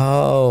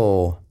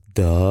 Oh,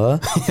 duh.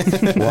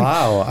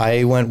 Wow.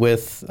 I went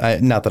with,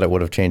 not that I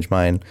would have changed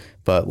mine,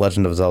 but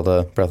Legend of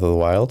Zelda Breath of the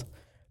Wild.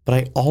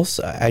 But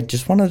I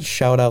just want to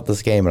shout out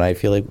this game, and I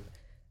feel like,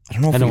 I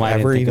don't know if we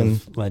ever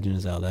even... Legend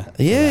of Zelda.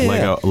 Yeah.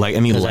 Lego, like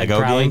any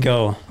Lego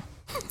game?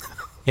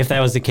 If that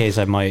was the case,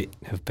 I might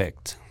have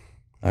picked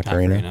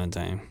Ocarina of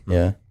Time.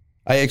 Yeah.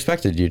 I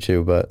expected you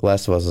to, but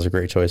Last of Us is a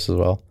great choice as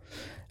well.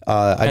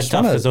 That's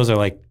tough because those are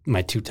like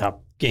my 2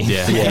 top games.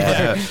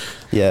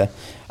 Yeah.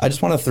 I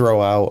just want to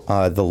throw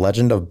out The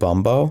Legend of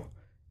Bumbo.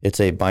 It's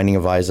a Binding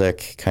of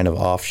Isaac kind of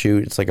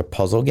offshoot. It's like a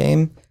puzzle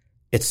game.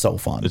 It's so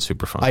fun. It's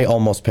super fun. I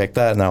almost picked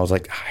that, and I was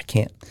like, I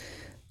can't.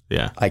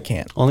 Yeah. I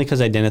can't. Only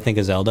because I didn't think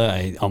of Zelda,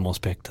 I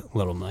almost picked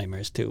Little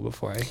Nightmares too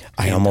before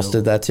I almost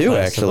did that too,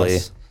 actually.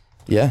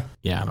 Yeah.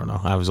 Yeah, I don't know.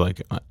 I was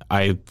like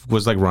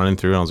running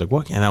through and I was like,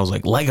 what? And I was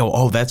like, Lego.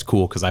 Oh, that's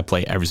cool because I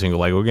play every single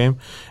Lego game.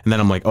 And then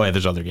I'm like, oh yeah,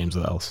 there's other games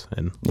else.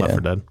 And Left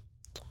 4 Dead.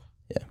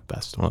 Yeah.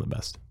 Best. One of the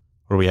best.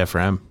 What do we have for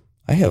M?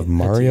 I have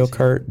Mario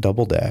Kart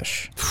Double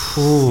Dash.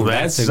 Ooh,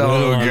 that's a so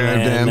good one, good,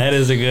 man. That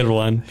is a good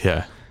one.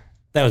 Yeah.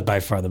 That was by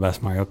far the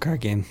best Mario Kart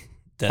game.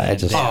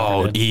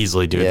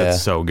 Easily, dude. Yeah.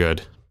 That's so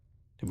good.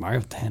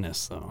 Mario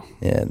Tennis, though.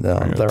 Yeah, no,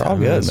 they're all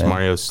good, man.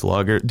 Mario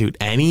Slugger. Dude,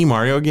 any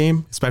Mario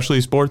game, especially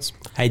sports.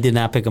 I did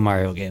not pick a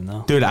Mario game,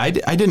 though. Dude, I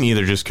didn't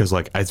either just because,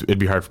 like, it'd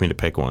be hard for me to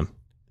pick one.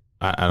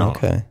 I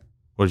don't know.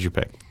 What did you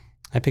pick?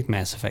 I picked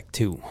Mass Effect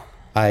 2.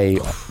 I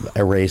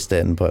erased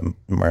it and put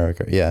Mario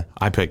Kart. Yeah.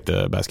 I picked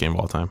the best game of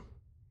all time.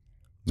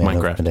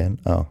 Minecraft.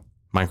 Oh.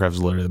 Minecraft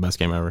is literally the best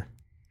game ever.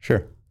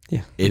 Sure.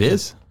 Yeah. It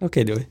is.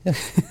 Okay, Dewey. Yeah.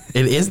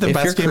 It is the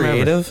best game ever. If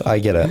you're creative, I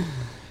get it.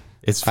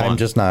 It's fun. I'm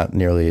just not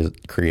nearly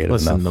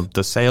creative enough.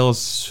 The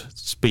sales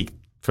speak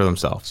for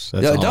themselves.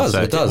 That's yeah, it does.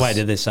 It does. Why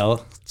did they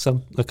sell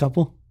a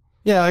couple?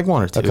 Yeah, like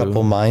one or two. A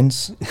couple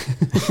mines.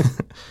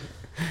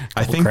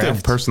 I think the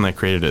person that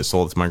created it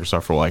sold it to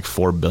Microsoft for like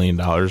 $4 billion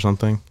or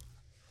something.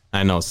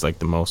 I know it's like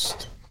the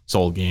most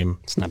sold game.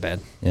 It's not bad.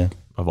 Yeah.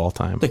 Of all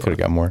time. They could have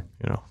got more.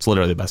 You know, it's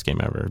literally the best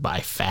game ever by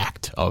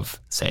fact of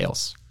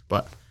sales.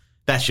 But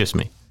that's just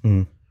me.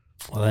 Mm.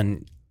 Well,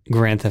 then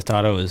Grand Theft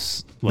Auto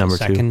is number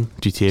second,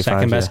 2. GTA 5,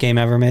 second best game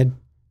ever made.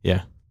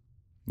 Yeah.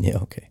 Yeah,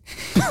 okay.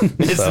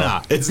 It's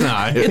not. It's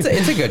not.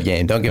 It's a good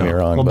game. Don't get me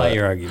wrong. Well, by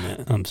your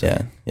argument, I'm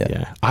saying.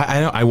 Yeah.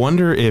 I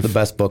wonder if the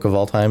best book of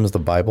all time is the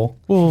Bible.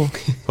 Well,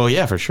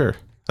 yeah, for sure.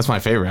 That's my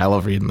favorite. I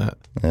love reading that.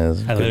 Yeah,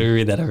 I literally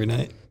read that every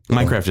night.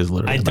 Minecraft is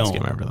literally the best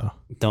game ever, though.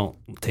 Don't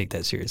take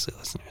that seriously,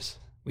 listeners.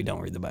 We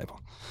don't read the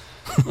Bible.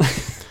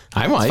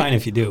 I might. It's fine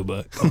if you do,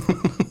 but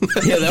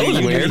yeah, that was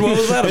weird. What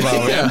was that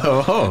about?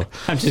 Yeah.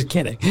 I'm just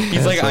kidding.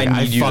 He's like, I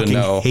need you to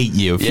know. I hate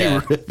you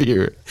if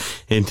you're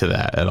into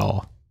that at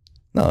all.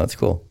 No, that's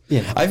cool.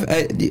 Yeah.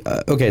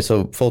 Okay,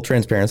 so full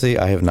transparency,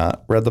 I have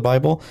not read the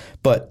Bible,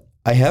 but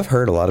I have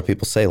heard a lot of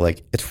people say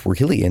like it's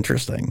really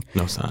interesting.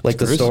 No, it's not. Like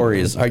the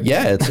stories are,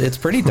 it's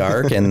pretty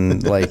dark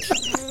and like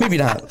maybe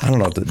not, I don't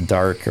know,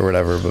 dark or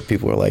whatever, but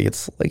people are like,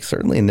 it's like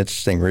certainly an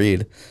interesting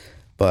read.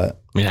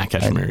 But I mean, I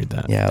can't read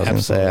that. Yeah, I was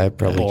gonna say I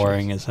probably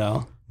boring as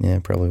hell. Yeah,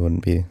 probably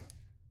wouldn't be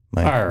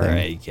my All thing.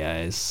 right,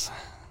 guys.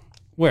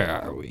 Where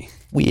are we?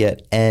 We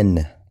at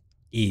N.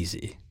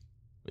 Easy.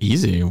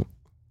 What'd you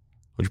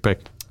pick?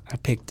 I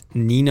picked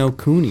Ni no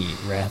Kuni,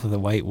 Wrath of the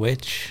White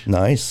Witch.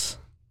 Nice.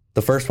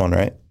 The first one,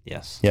 right?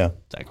 Yes. Yeah.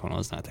 Second one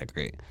was not that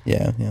great.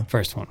 Yeah.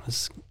 First one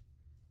was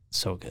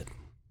so good.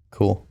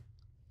 Cool.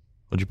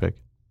 What'd you pick?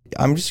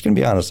 I'm just gonna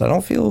be honest. I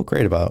don't feel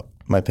great about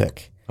my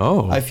pick.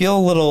 Oh. I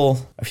feel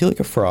like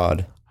a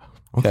fraud.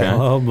 Okay.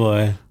 Oh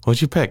boy. What'd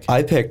you pick?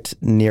 I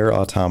picked Nier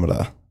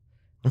Automata.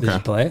 Did you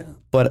play it?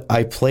 But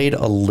I played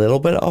a little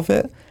bit of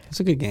it. It's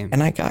a good game.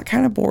 And I got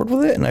kind of bored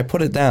with it and I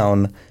put it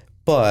down.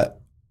 But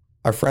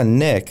our friend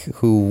Nick,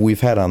 who we've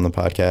had on the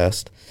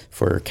podcast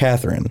for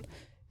Catherine,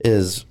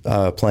 is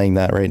playing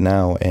that right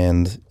now.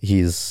 And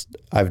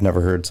I've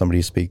never heard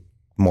somebody speak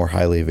more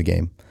highly of a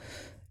game.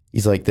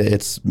 He's like,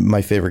 it's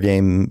my favorite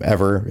game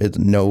ever. It's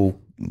no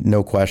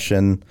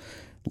question.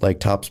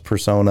 Like tops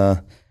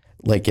Persona.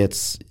 Like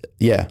it's,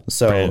 yeah.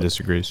 So Brandon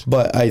disagrees.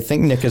 But I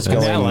think Nick is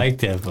going. I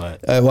liked it,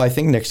 but I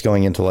think Nick's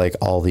going into like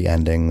all the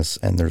endings,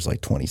 and there's like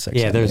 26.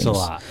 Yeah, endings. there's a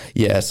lot.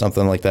 Yeah,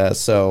 something like that.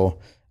 So,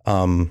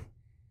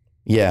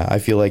 yeah, I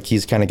feel like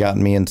he's kind of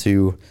gotten me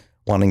into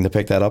wanting to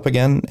pick that up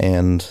again,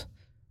 and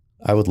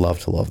I would love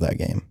to love that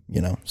game,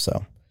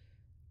 So,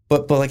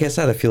 but like I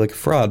said, I feel like a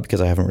fraud because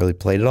I haven't really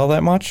played it all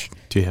that much.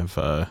 Do you have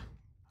a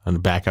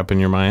backup in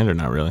your mind, or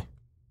not really?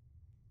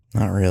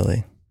 Not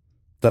really.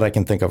 That I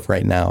can think of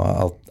right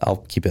now.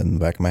 I'll keep it in the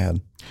back of my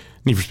head.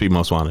 Need for Speed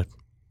Most Wanted.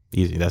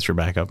 Easy. That's your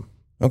backup.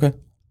 Okay.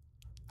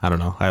 I don't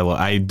know.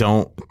 I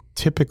don't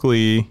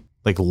typically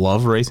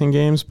love racing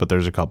games, but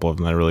there's a couple of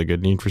them that are really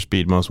good. Need for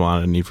Speed Most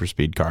Wanted and Need for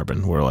Speed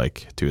Carbon were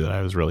like two that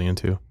I was really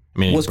into. I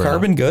mean, was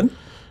Carbon good?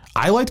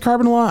 I liked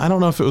Carbon a lot. I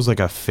don't know if it was like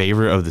a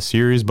favorite of the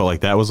series, but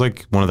like that was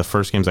like one of the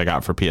first games I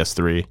got for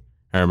PS3.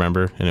 I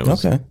remember, and it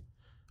was okay.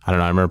 I don't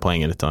know. I remember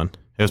playing it a ton.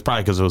 It was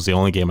probably because it was the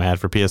only game I had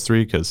for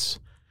PS3 because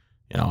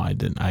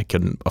I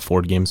couldn't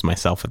afford games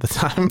myself at the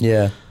time.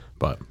 Yeah.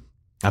 But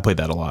I played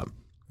that a lot.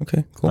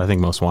 Okay, cool. But I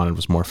think Most Wanted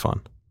was more fun.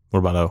 What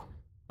about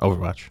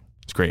Overwatch?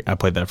 It's great. I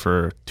played that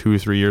for 2 or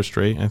 3 years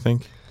straight, I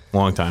think.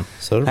 Long time.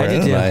 So did I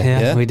Brandon did,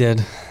 and yeah, we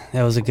did.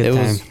 That was a good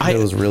time. It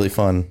was really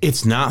fun.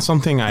 It's not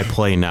something I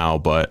play now,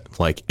 but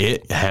like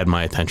it had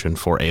my attention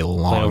for a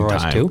long Overwatch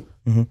time. 2?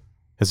 Mm-hmm.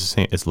 It's the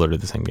same. It's literally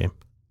the same game.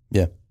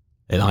 Yeah.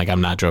 And like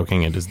I'm not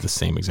joking. It is the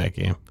same exact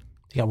game.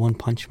 They got One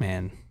Punch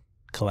Man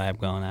collab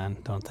going on,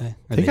 don't they?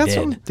 Or They got did.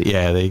 some.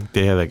 Yeah,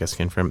 they have like a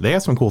skin for him. They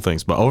got some cool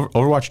things, but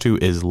Overwatch 2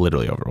 is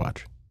literally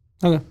Overwatch.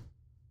 Okay.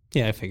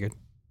 Yeah, I figured.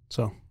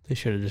 So they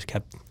should have just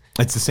kept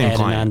It's the same adding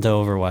client. on to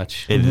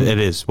Overwatch. It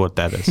is what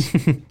that is.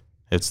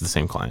 It's the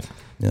same client.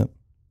 Yep.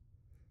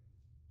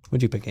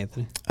 What'd you pick,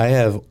 Anthony? I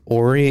have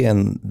Ori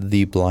and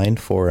the Blind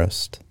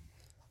Forest.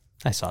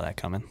 I saw that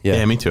coming.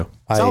 Yeah, me too.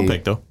 Solid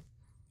pick though.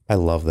 I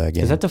love that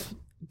game. Is that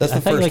That's I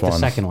the thought you first liked one. the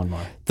second one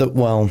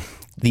more.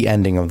 The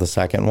ending of the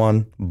second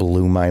one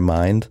blew my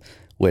mind,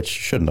 which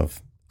shouldn't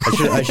have.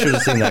 I should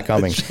have seen that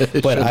coming.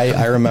 But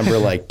I remember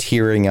like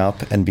tearing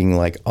up and being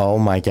like, oh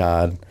my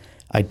God,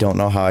 I don't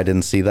know how I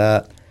didn't see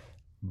that,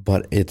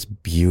 but it's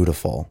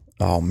beautiful.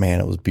 Oh man,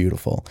 it was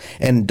beautiful.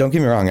 And don't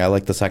get me wrong, I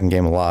like the second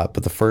game a lot,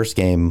 but the first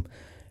game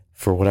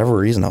for whatever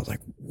reason, I was like,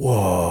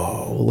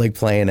 whoa, like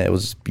playing it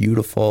was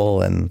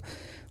beautiful. And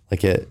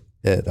like it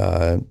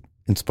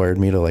inspired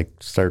me to like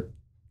start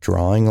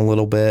drawing a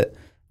little bit.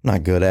 I'm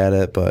not good at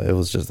it, but it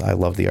was just, I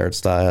love the art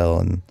style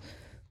and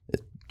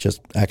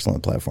just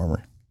excellent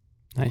platformer.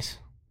 Nice.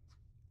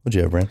 What'd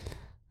you have, Brand?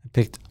 I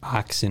picked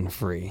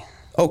Oxenfree.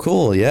 Oh,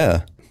 cool.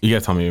 Yeah. You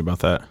gotta tell me about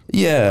that.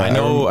 Yeah. I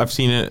know I've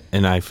seen it,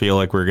 and I feel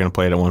like we were gonna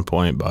play it at one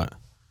point, but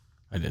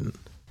I didn't.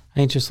 I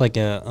think just like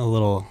a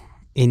little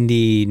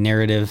indie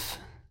narrative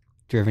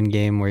driven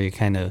game where you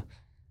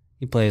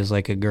play as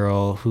like a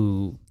girl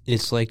who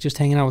is like just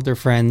hanging out with their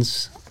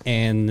friends,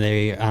 and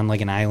they're on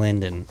like an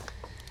island, and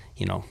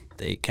you know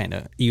they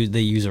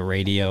use a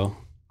radio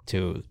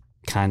to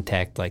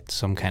contact like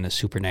some kind of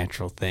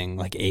supernatural thing,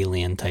 like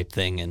alien type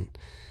thing, and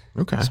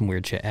some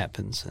weird shit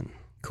happens, and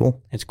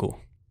cool. It's cool.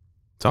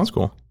 Sounds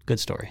cool. Good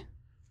story.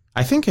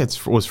 I think it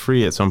was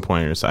free at some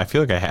point, or so. I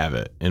feel like I have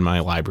it in my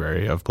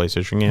library of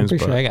PlayStation games. I'm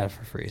pretty sure I got it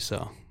for free.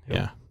 So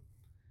yeah,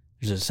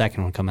 there's a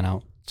second one coming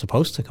out. It's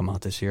supposed to come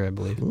out this year, I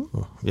believe.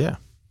 Ooh, yeah,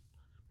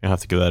 you'll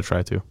have to give that a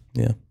try too.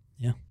 Yeah.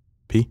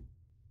 P,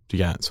 you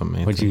got something?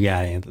 Anthony? What you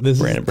got, Anthony?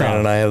 Brandon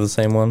and I have the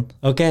same one.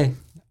 Okay.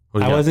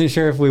 I wasn't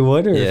sure if we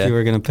would or if you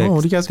were going to pick. Oh,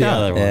 what do you guys the got?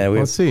 other one. Yeah,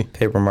 Let's see.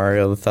 Paper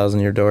Mario: The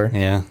Thousand-Year Door.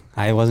 Yeah,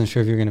 I wasn't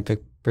sure if you were going to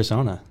pick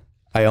Persona.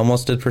 I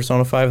almost did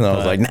Persona 5, and then I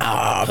was like,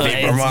 nah,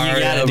 Paper Mario, You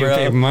got to do bro.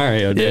 Paper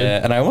Mario, dude.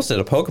 Yeah, and I almost did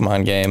a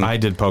Pokemon game. I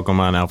did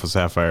Pokemon Alpha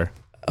Sapphire.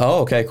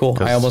 Oh, okay, cool.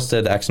 I almost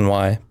did X and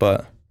Y,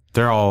 but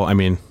They're all, I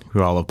mean,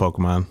 we all love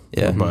Pokemon.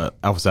 Yeah. But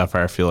Alpha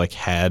Sapphire, I feel like,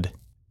 had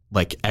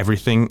like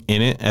everything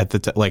in it at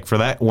the like for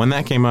that when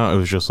that came out, it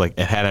was just like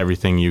it had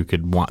everything you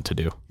could want to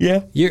do.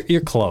 yeah. You're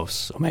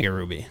close. Omega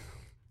Ruby.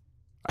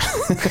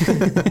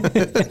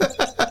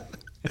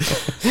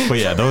 But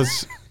yeah,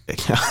 those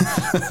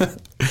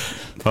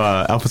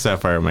Alpha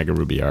Sapphire and Omega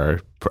Ruby are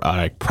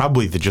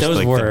probably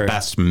the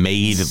best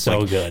made. So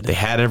like, good. They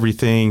had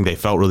everything. They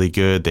felt really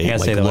good. They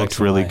like looked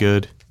really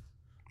good.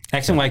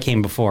 X and Y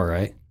came before,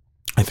 right?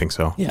 I think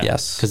so. Yeah.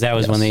 Yes. Because that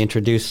was when they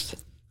introduced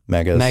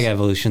Megas. Mega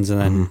Evolutions,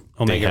 and then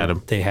Omega. They had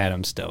 'em. They had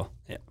them still.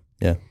 Yeah.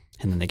 Yeah.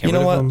 And then they got You know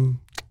rid what? of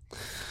them.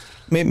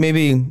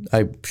 Maybe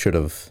I should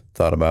have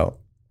thought about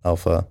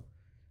Alpha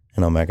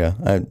and Omega.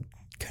 I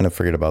kind of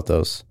forget about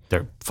those.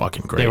 They're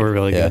fucking great. They were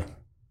really Yeah. good.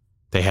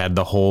 They had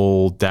the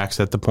whole Dex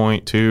at the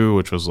point too,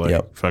 which was like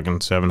Yep.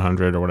 fucking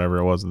 700 or whatever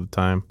it was at the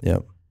time.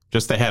 Yep.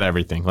 Just they had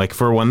everything. Like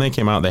for when they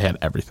came out, they had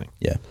everything.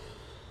 Yeah.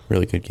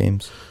 Really good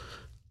games.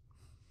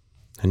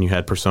 And you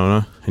had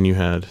Persona, and you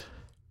had.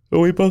 Oh,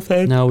 we both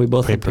had. No, we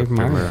both had Paper Paper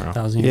Mario. Mario.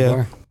 1000-Year Yeah.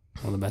 Door.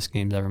 One of the best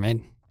games ever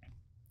made.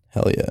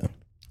 Hell yeah.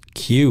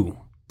 Q.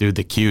 Dude,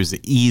 the Q is the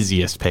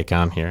easiest pick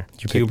on here.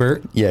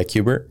 Qbert. Yeah,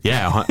 Qbert.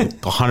 Yeah,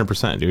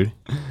 100%, dude.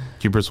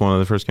 Qbert's one of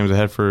the first games I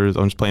had I'm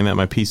just playing that on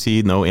my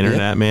PC. No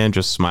internet, man.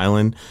 Just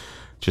smiling.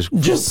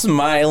 Just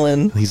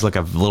smiling. He's like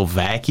a little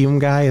vacuum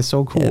guy. It's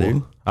so cool. Yeah,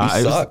 dude.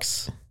 He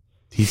sucks.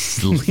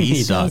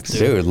 He sucks.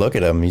 Dude, look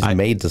at him. He's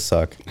made to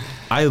suck.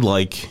 I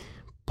like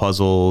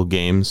puzzle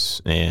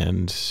games,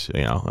 and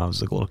I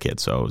was like a little kid,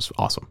 so it was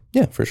awesome.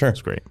 Yeah, for sure.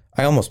 It's great.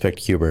 I almost picked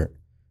Qbert.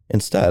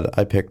 Instead,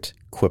 I picked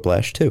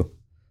Quiplash 2.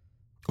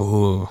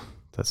 Ooh,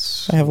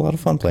 I have a lot of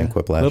fun playing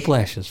Quiplash.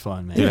 Quiplash is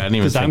fun, man. Dude, I didn't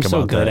even think I'm so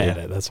about good that, at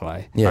yeah. it. That's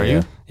why. Yeah, Are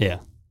you? Yeah.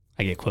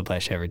 I get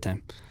Quiplash every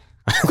time.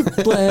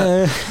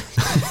 Quiplash.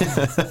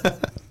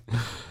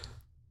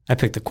 I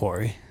picked the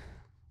Quarry.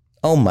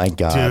 Oh my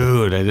god.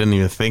 Dude, I didn't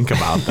even think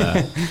about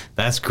that.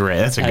 That's great.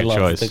 That's a I good love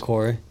choice. the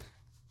Quarry.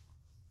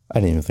 I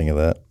didn't even think of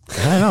that.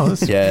 I know.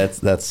 Yeah,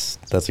 that's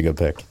a good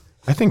pick.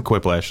 I think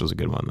Quiplash was a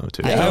good one though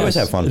too. I always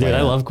have fun Dude, playing I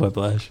it. love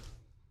Quiplash.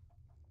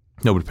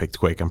 Nobody picked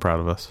Quake. I'm proud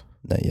of us.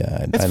 Yeah,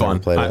 I It's never fun.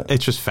 played it.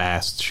 It's just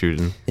fast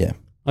shooting. Yeah.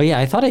 Oh yeah,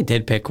 I thought I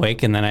did pick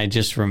Quake, and then I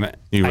just I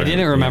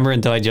didn't remember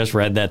until I just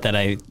read that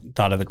I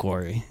thought of the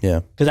Quarry.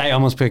 Yeah. Because I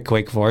almost picked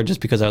Quake 4 just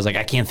because I was like,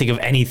 I can't think of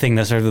anything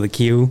that starts with a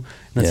Q. And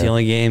that's the Yeah.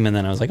 only game. And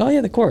then I was like, oh yeah,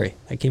 the Quarry.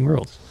 That game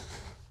rules.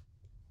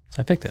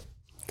 So I picked it.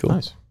 Cool.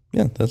 Nice.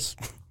 Yeah, that's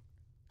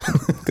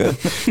good.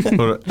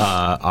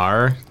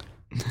 But,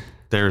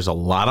 there's a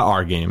lot of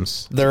R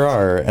games. There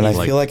are, and I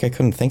Like- feel like I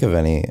couldn't think of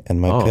any. And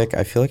my Oh. pick,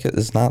 I feel like it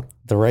is not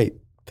the right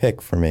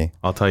pick for me.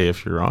 I'll tell you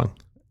if you're wrong.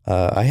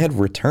 I had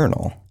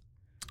Returnal.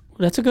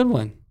 That's a good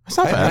one. It's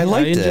not I bad.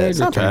 liked it. enjoyed It's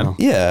not bad. Returnal.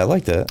 Yeah, I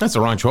liked it. That's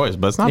the wrong choice,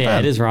 but it's not Yeah,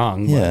 bad. it is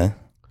wrong. but Yeah.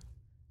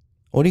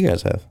 What do you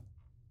guys have?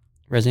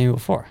 Resident Evil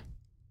 4.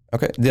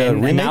 Okay. The And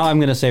remake? now I'm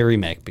going to say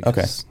remake because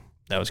Okay.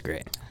 that was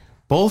great.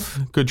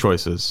 Both good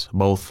choices.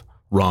 Both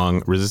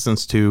wrong.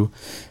 Resistance 2,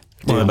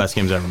 one of the best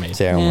games ever made.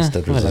 See, I almost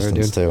Yeah, did whatever,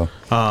 Resistance too.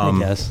 I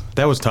guess.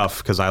 That was tough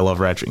because I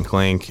love Ratchet and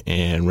Clank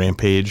and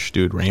Rampage.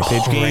 Dude,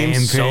 Rampage Oh,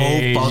 games,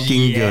 Rampage, so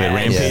fucking good. yes.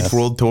 Rampage Yes.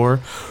 World Tour.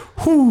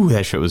 Whew,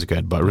 that shit was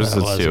good. But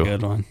Resistance was a 2,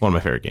 good one. one of my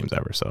favorite games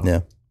ever. So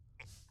Yeah,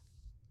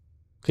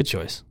 Good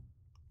choice.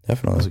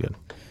 that was definitely. good.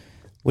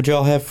 What'd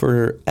y'all have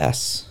for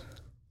S?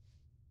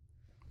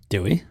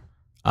 Do we?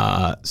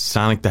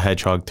 Sonic the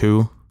Hedgehog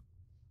 2.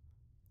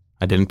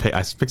 I didn't pick.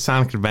 I picked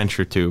Sonic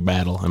Adventure 2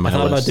 Battle in my I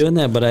thought list. about doing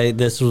that, but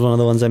this was one of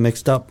the ones I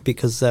mixed up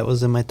because that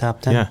was in my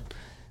top 10. Yeah.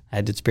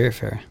 I did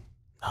Spiritfarer.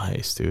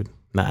 Nice, dude.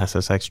 Not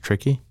SSX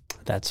Tricky.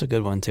 That's a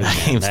good one too.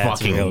 Game's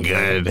fucking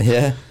good.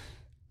 Yeah.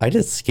 I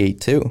did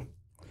Skate 2.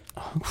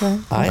 Okay.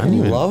 I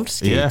loved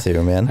Skate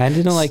 2, man. I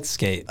didn't like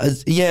Skate.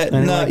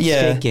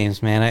 Skate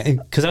games, man.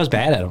 Because I was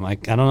bad at them. I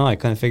don't know. I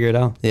couldn't figure it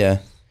out. Yeah.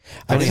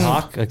 Tony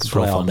Hawk, I could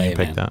play all day,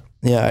 man. That.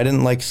 Yeah, I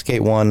didn't like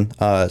Skate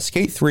 1.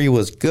 Skate 3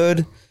 was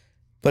good,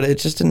 but it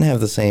just didn't have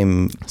the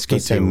same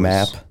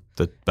map.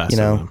 The best of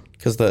them.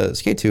 Because the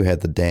Skate 2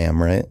 had the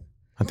dam, right?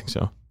 I think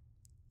so.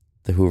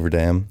 The Hoover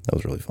Dam. That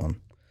was really fun.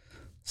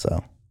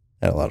 So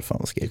I had a lot of fun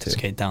with Skate 2.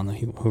 Skate down the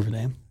Hoover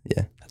Dam?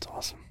 Yeah. That's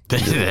awesome.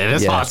 It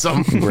is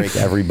awesome. Break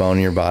every bone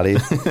in your body.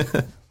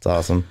 It's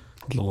awesome.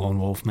 The Lone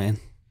Wolf, man.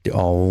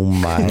 Oh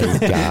my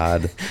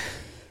God.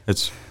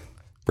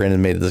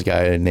 Brandon made this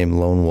guy named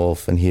Lone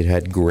Wolf, and he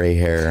had gray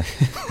hair.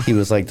 He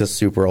was like this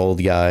super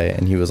old guy,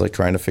 and he was like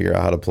trying to figure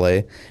out how to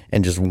play,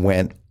 and just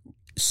went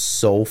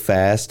so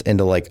fast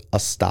into like a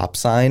stop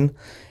sign,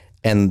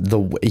 and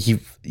he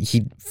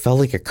felt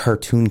like a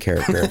cartoon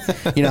character.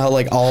 You know how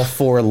like all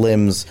 4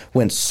 limbs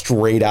went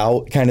straight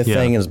out, kind of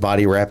thing, and his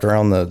body wrapped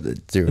around the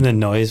dude. And the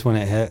noise when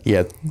it hit.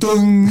 Yeah.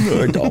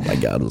 Oh my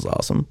God, it was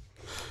awesome.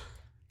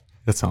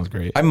 That sounds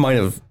great. I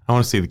want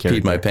to see the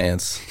character. Peed my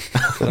pants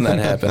when that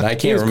happened. I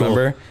can't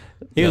remember.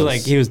 Cool.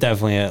 He was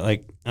definitely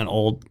an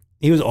old.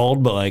 He was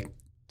old, but like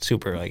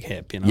super like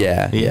hip. You know.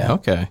 Yeah.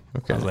 Okay.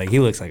 I was like,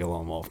 he looks like a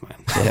lone wolf,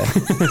 man.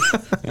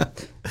 Yeah.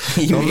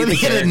 You made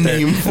a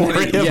name for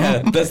him.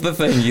 Yeah, that's the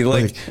thing.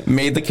 You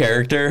made the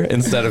character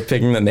instead of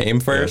picking the name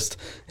first,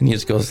 and he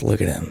just goes,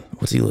 "Look at him.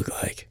 What's he look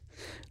like?"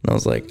 And I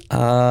was like,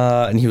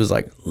 and he was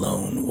like,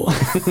 Lone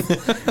Wolf.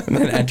 And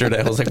then entered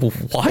it. I was like,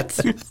 what?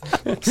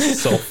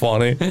 So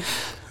funny.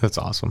 That's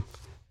awesome.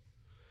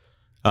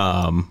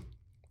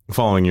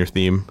 Following your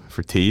theme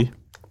for T,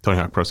 Tony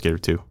Hawk Pro Skater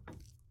 2.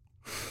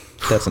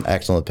 That's an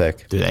excellent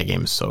pick. Dude, that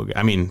game is so good.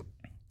 I mean,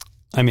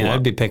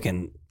 I'd be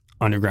picking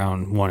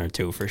Underground 1 or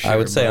 2 for sure. I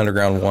would say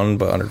Underground 1,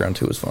 but Underground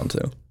 2 was fun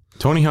too.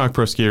 Tony Hawk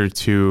Pro Skater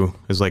 2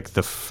 is like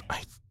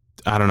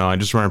I don't know. I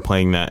just remember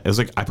playing that. It was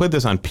like I played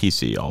this on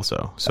PC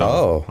also,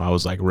 so I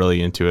was like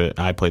really into it.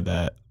 I played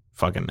that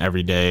fucking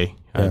every day.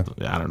 Yeah.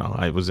 I don't know.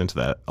 I was into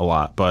that a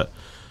lot, but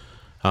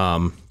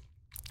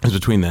it was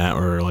between that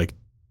or like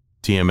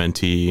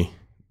TMNT,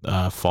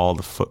 Fall of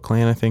the Foot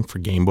Clan, I think, for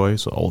Game Boy.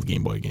 So old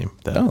Game Boy game.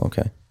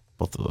 Okay.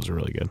 Both of those are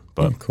really good.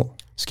 But cool.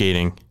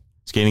 Skating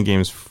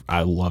games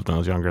I loved when I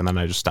was younger, and then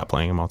I just stopped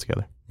playing them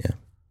altogether. Yeah.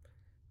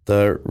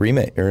 The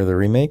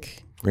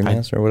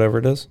remaster or whatever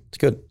it is, it's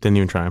good. Didn't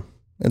even try them.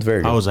 It's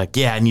very good. I was like,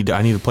 I need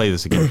to play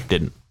this again.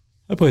 Didn't.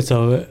 I played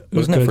some of it.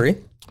 Wasn't it free?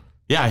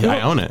 Yeah, I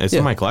own it. It's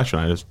in my collection.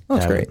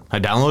 That's great. I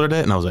downloaded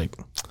it and I was like,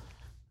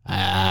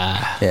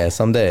 yeah,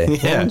 someday.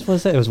 Yeah. What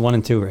was it? It was 1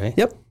 and 2, right?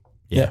 Yep.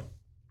 Yeah.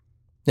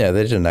 Yeah,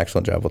 they did an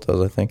excellent job with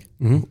those, I think.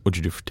 Mm-hmm. What'd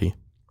you do for T?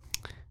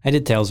 I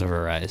did Tales of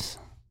Arise.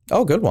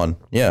 Oh, good one.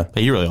 Yeah.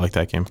 Hey, you really like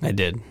that game. I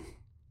did.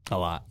 A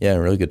lot. Yeah,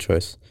 really good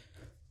choice.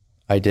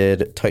 I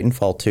did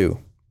Titanfall 2.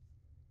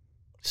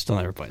 Still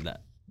never played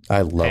that.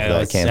 I love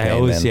that campaign. I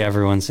always see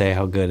everyone say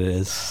how good it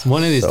is.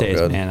 One of these days,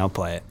 man, I'll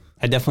play it.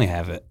 I definitely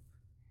have it.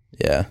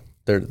 Yeah.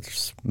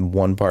 There's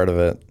one part of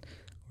it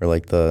where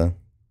like the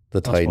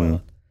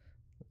Titan,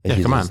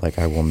 he's just like,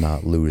 I will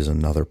not lose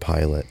another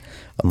pilot.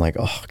 I'm like,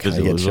 oh, God,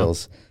 I get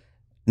chills.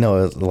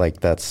 No,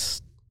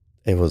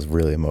 it was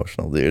really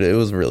emotional, dude. It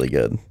was really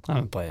good. I'm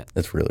going to play it.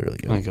 It's really, really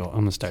good. I'm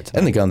going to start tonight.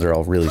 And the guns are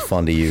all really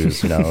fun to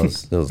use. You know, it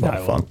was a lot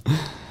of fun.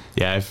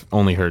 Yeah, I've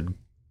only heard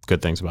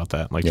good things about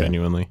that, like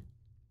genuinely.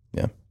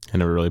 Yeah. I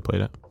never really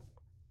played it.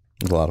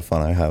 It was a lot of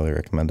fun. I highly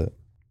recommend it.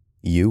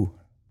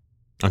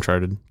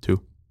 Uncharted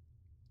 2.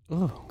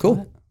 Oh, cool.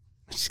 What?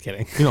 Just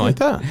kidding. You don't like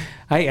that?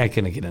 I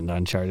couldn't get into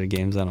Uncharted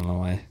games. I don't know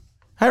why.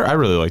 I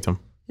really liked them.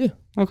 Yeah.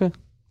 Okay.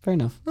 Fair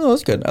enough. Oh,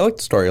 that's good. I liked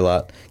the story a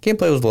lot.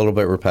 Gameplay was a little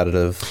bit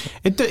repetitive.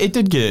 It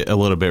did get a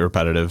little bit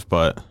repetitive,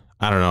 but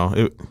I don't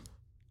know.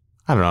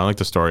 I like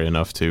the story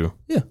enough to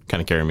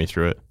kind of carry me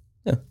through it.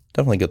 Yeah,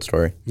 definitely a good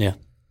story. Yeah.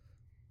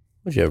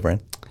 What'd you have,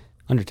 Brian?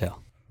 Undertale.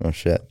 Oh,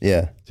 shit.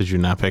 Yeah. Did you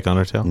not pick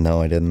Undertale?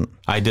 No, I didn't.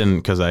 I didn't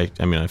because I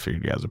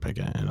figured you guys would pick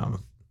it, and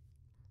I'm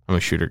a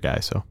shooter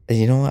guy, so.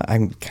 You know what?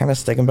 I'm kind of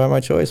sticking by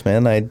my choice,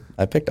 man.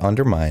 I picked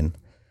Undermine.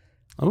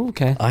 Oh,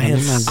 okay. I had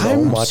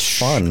so much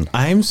fun.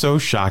 I'm so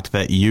shocked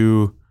that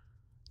you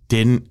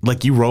didn't,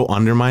 you wrote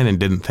Undermine and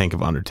didn't think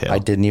of Undertale. I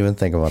didn't even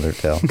think of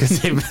Undertale.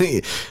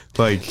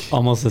 Because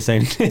almost the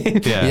same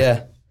thing.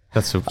 Yeah.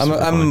 That's super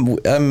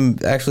I'm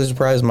actually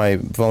surprised my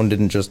phone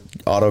didn't just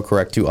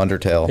autocorrect to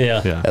Undertale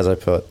as I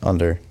put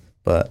under,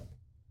 but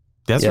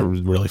that's a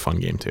really fun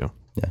game too.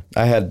 Yeah,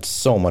 I had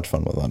so much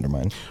fun with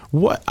Undermine.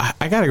 What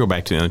I got to go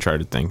back to the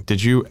Uncharted thing.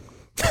 Did you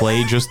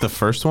play just the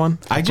first one?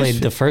 I played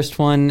the first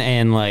one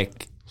and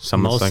most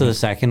of the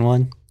second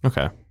one.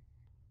 Okay.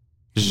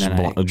 Didn't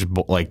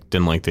like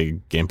the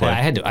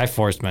gameplay. I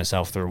forced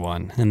myself through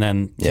 1, and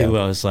then 2.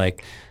 I was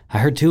like, I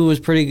heard 2 was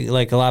pretty a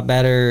lot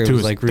better. It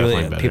was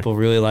really better. People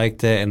really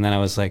liked it, and then I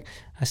was like,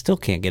 I still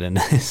can't get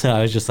into this. So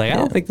I was just like, I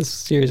don't think this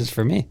series is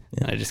for me.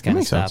 And I just kind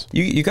of stopped.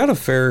 You got a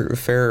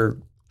fair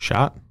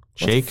shot.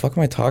 Shake. What the fuck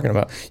am I talking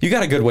about? You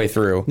got a good way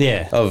through.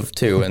 Yeah. Of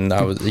 2, and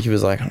he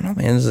was like, I don't know,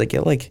 man. Does it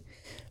get like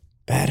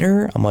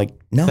better? I'm like,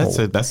 no.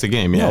 That's the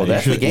game. Yeah, No,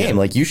 that's the game. Yeah.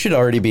 Like, you should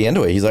already be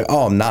into it. He's like,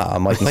 oh, I'm not.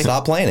 I'm like,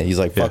 stop playing it. He's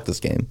like, fuck this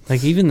game.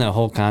 Like, even the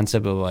whole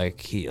concept of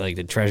like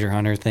the treasure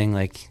hunter thing,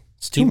 like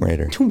It's Tomb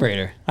Raider. Tomb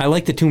Raider. I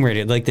like the Tomb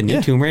Raider, like the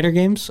new Tomb Raider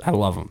games. I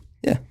love them.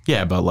 Yeah.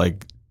 Yeah, but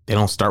like they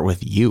don't start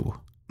with you.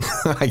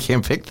 I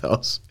can't pick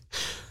those.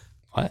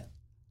 What?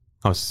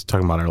 I was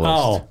talking about our list.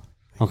 Oh,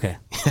 okay.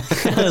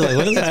 I was like,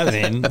 what does that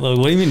mean? Like,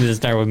 what do you mean to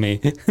start with me?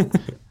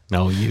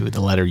 No, you, the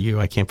letter U.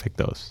 I can't pick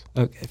those.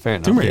 Okay, fair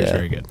enough. Tomb Raider's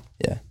very good.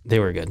 Yeah. They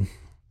were good.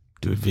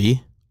 Do it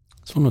V.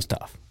 This one was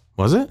tough.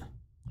 Was it?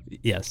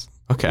 Yes.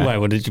 Okay. Why?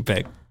 What did you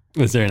pick?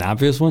 Was there an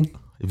obvious one?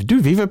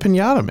 Do Viva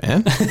Pinata,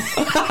 man. Bro,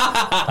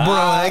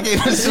 that game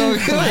is so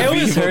good. I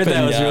always heard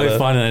that was really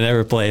fun, and I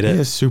never played It it.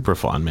 is super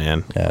fun,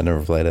 man. Yeah, I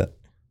never played it.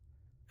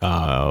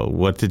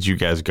 What did you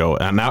guys go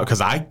now?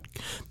 Because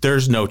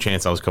there's no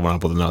chance I was coming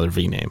up with another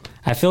V name.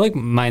 I feel like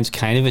mine's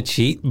kind of a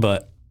cheat,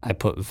 but I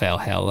put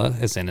Valhalla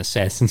as in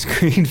Assassin's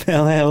Creed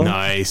Valhalla.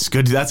 Nice,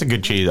 good. That's a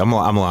good cheat. I'm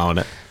allowing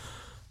it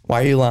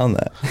Why are you allowing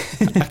that?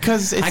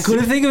 because I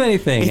couldn't think of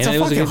anything. It's and a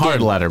it was fucking good hard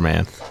game. letter,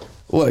 man.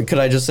 What, could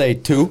I just say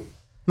 2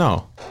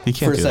 No, you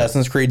can't for do that.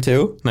 Assassin's Creed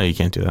 2? No, you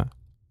can't do that.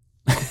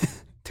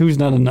 Two's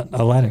not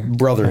a letter.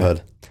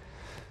 Brotherhood.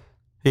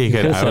 Yeah, you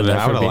could. could've I said would that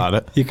have for me. allowed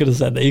it. You could have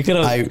said that. You could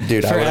have.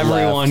 Dude, I for would've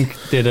everyone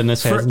did an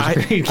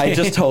Assassin's Creed. I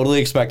just totally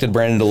expected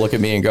Brandon to look at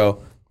me and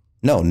go,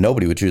 no,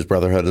 nobody would choose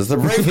Brotherhood as the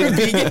favorite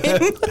B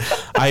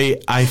game.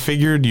 I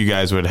figured you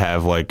guys would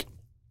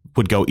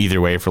go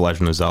either way for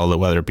Legend of Zelda,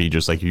 whether it be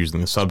just like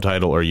using the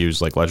subtitle or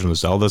use like Legend of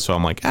Zelda. So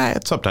I'm like,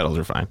 subtitles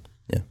are fine.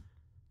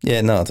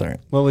 Yeah, no, it's all right.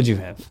 What would you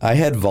have? I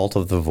had Vault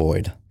of the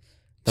Void.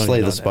 Don't Slay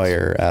even know the what that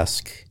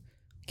Spire-esque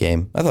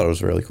game. I thought it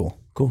was really cool.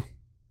 Cool.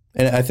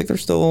 And I think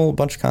there's still a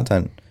bunch of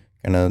content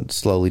kind of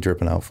slowly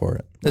dripping out for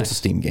it. It's a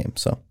Steam game,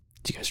 so.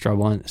 Did you guys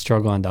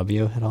struggle on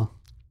W at all?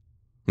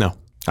 No,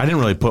 I didn't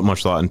really put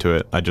much thought into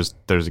it.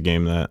 There's a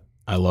game that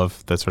I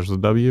love that starts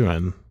with W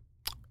and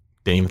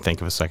didn't even think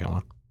of a second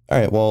one. All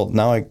right, well,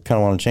 now I kind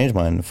of want to change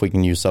mine if we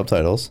can use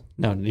subtitles.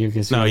 No, you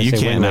can. No, you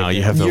can't now.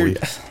 You have You're-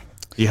 to.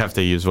 You have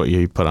to use what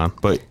you put on.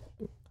 But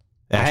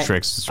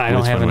Asterix. I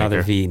don't have Wind another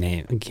Waker.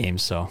 V game,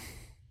 so All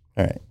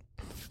right.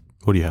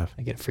 What do you have?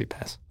 I get a free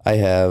pass. I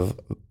have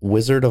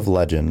Wizard of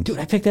Legend. Dude,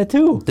 I picked that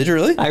too. Did you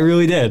really? I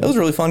really did. That was a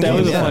really fun game. That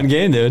was a yeah. fun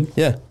game, dude.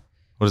 Yeah.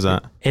 What is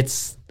that?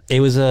 It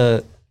was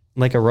a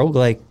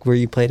roguelike where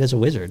you played as a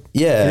wizard.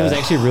 Yeah. And it was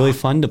actually really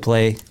fun to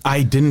play.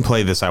 I didn't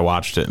play this. I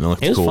watched it and it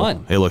looked It was cool.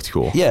 fun. It looked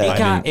cool.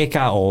 Yeah. It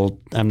got old.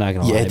 I'm not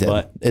gonna Yeah, lie, it did.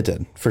 but It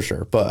did, for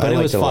sure. But I it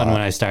liked was it a fun lot.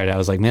 when I started. I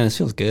was like, man, this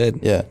feels good.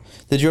 Yeah.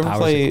 Did you ever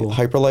Powers play are cool.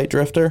 Hyperlight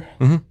Drifter?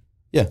 Mm-hmm.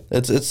 Yeah,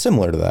 it's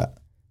similar to that.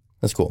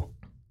 That's cool.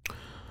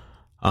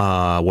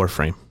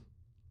 Warframe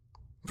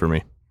for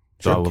me.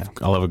 So Sure.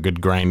 I love a good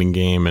grinding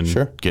game and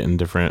Sure. getting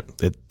different.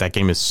 That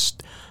game is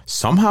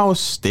somehow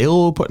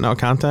still putting out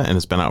content and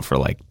it's been out for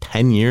like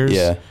 10 years.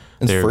 Yeah.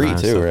 It's They're free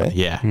grinding too, stuff. right?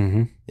 Yeah.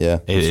 Mm-hmm. Yeah.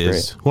 It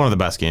it's is one of the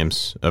best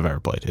games I've ever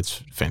played.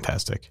 It's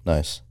fantastic, great.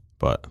 Nice.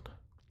 but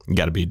you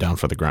got to be down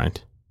for the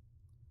grind.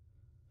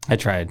 I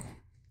tried.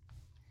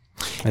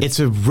 It's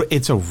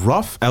a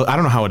rough. I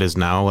don't know how it is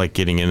now, like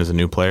getting in as a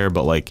new player,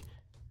 but like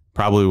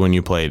probably when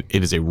you played,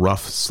 it is a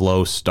rough,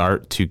 slow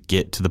start to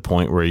get to the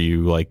point where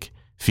you like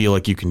feel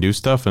like you can do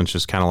stuff, and it's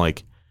just kind of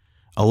like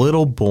a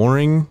little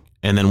boring.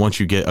 And then once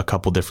you get a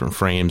couple different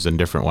frames and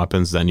different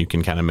weapons, then you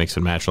can kind of mix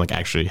and match and like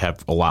actually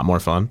have a lot more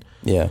fun.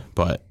 Yeah.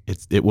 But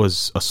it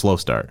was a slow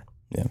start.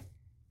 Yeah.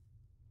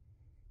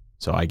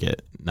 So I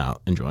get now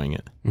enjoying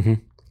it. Mm-hmm.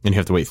 And you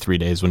have to wait 3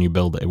 days when you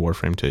build a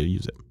Warframe to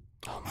use it.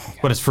 Oh my God.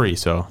 But it's free,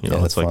 so you know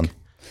Yeah, it's it's like fun.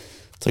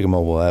 It's like a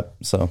mobile app.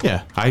 So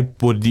yeah, I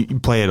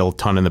would play it a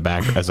ton in the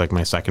back as like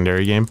my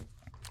secondary game,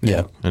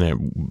 yeah. and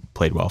it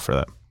played well for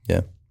that.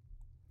 Yeah.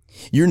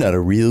 You're not a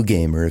real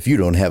gamer if you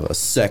don't have a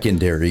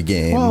secondary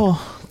game.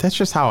 Well, that's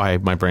just how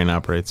my brain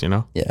operates, you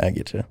know. Yeah, I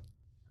get you.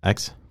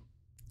 X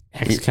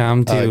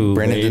XCOM 2.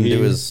 Brandon didn't baby.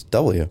 do his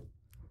W.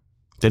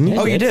 didn't he?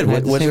 Oh, you did. I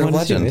had the Wizard same of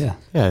one as you, Legend. Yeah.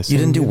 Yeah, You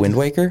didn't do Wind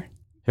Waker?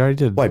 You already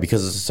did. Why?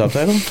 Because it's a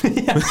subtitle?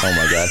 Oh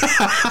my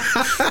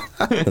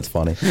god, that's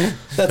funny.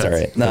 That's all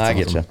right. No, I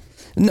get awesome.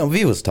 you. No,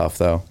 V was tough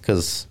though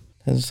because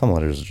some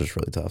letters are just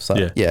really tough. So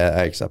Yeah.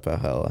 I accept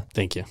Valhalla.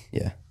 Thank you.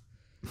 Yeah,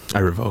 I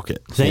revoke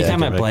it. So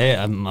anytime Yeah, I play it,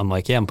 I'm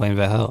like, yeah, I'm playing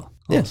Valhalla.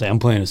 I don't say I'm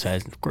playing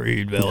Assassin's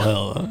Creed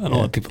Valhalla. I don't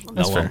want people to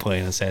know fair. I'm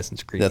playing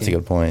Assassin's Creed. that's a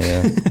good point.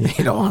 Yeah,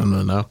 You don't want them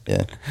to know.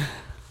 yeah.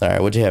 All right,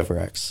 what'd you have for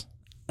X?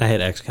 I had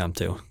XCOM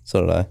 2.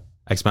 So did I.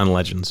 X-Men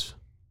Legends,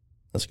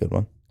 That's a good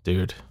one.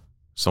 dude.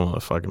 Some of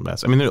the fucking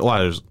best. I mean, there's a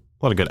lot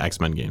of good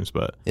X-Men games,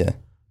 but Yeah,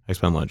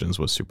 X-Men Legends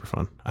was super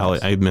fun.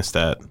 I miss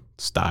that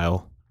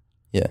style.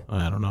 yeah.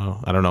 I don't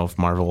know if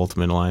Marvel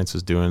Ultimate Alliance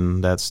is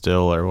doing that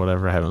still or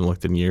whatever. I haven't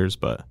looked in years,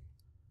 but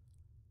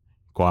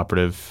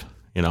cooperative,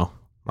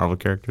 Marvel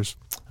characters.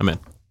 I'm in.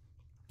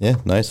 Yeah,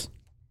 nice.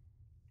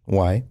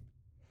 Why?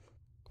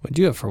 What'd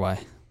you have for why?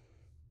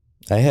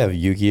 I have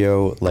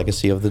Yu-Gi-Oh!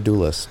 Legacy of the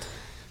Duelist.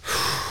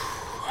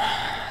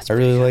 That's I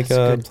really like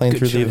playing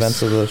through the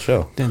events of the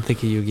show. Didn't think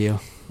of Yu-Gi-Oh.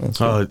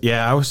 Oh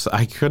yeah,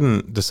 I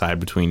couldn't decide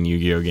between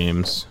Yu-Gi-Oh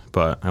games,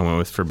 but I went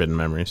with Forbidden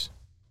Memories.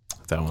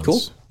 That one's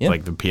cool. Yeah.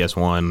 Like the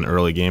PS1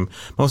 early game,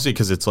 mostly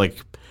because it's like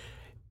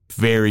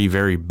very,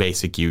 very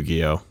basic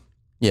Yu-Gi-Oh.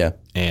 Yeah.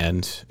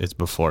 And it's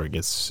before it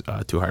gets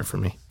too hard for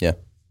me. Yeah.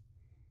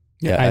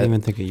 Yeah, I didn't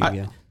even think of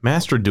Yu-Gi-Oh.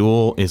 Master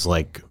Duel is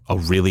like a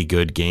really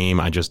good game.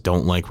 I just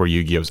don't like where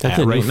Yu-Gi-Oh's That's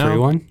at the right new now. free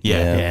one?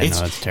 Yeah,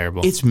 it's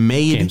terrible. It's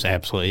made. Game's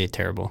absolutely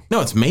terrible.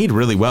 No, it's made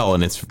really well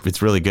and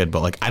it's really good.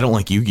 But like, I don't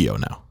like Yu-Gi-Oh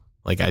now.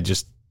 Like,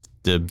 it's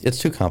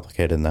too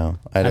complicated now.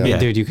 I mean,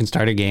 dude, you can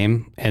start a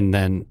game and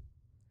then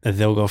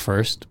they'll go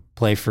first,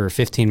 play for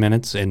 15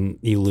 minutes, and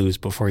you lose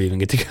before you even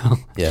get to go.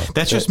 Yeah,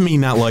 that's just me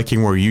not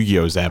liking where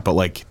Yu-Gi-Oh's at. But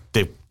like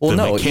the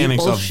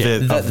mechanics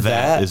of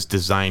that is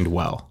designed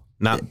well.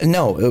 No,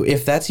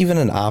 if that's even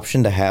an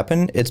option to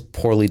happen, it's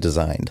poorly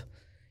designed.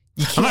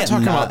 I'm not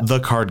talking about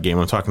the card game.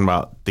 I'm talking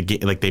about the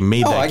game. Like they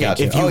made that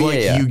game. If you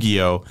like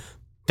Yu-Gi-Oh,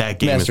 that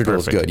game Master is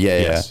perfect. Duel's good.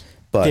 Yeah.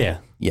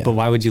 But but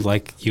why would you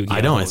like Yu-Gi-Oh?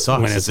 I know it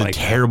sucks. When it's a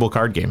terrible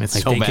card game. It's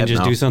like so bad. They can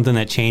just do something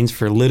that chains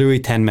for literally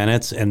 10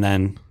 minutes and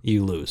then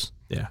you lose.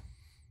 Yeah.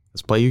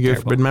 Let's play Yu-Gi-Oh!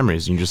 Forbidden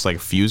Memories. You can just like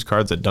fuse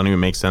cards that don't even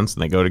make sense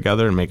and they go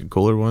together and make a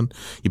cooler one.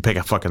 You pick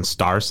a fucking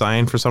star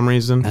sign for some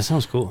reason. That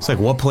sounds cool. It's like,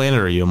 what planet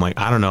are you? I'm like,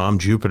 I don't know. I'm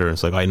Jupiter.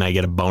 It's like, and I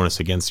get a bonus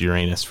against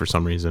Uranus for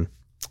some reason.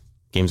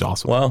 Game's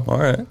awesome. Wow. All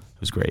right. It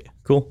was great.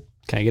 Cool.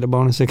 Can I get a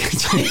bonus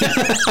against you?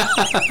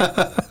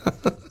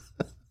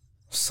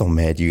 So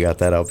mad you got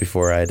that out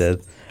before I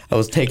did. I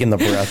was taking the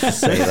breath to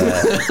say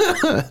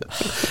that.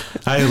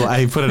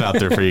 I put it out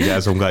there for you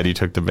guys. I'm glad you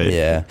took the bait.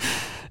 Yeah.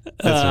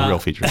 That's a real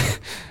feature.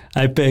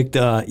 I picked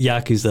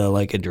Yakuza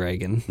Like a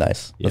Dragon.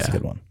 Nice. That's a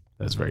good one.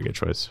 That's a very good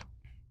choice.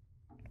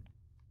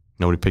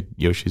 Nobody picked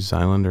Yoshi's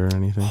Island or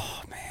anything?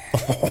 Oh,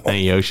 man.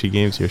 Any Yoshi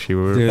games? Yoshi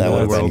were Dude, that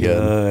would have been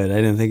good. I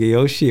didn't think of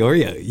Yoshi or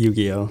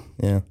Yu-Gi-Oh.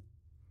 Yeah. All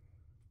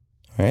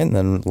right. And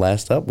then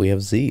last up, we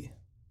have Z.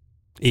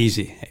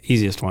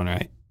 Easiest one,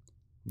 right?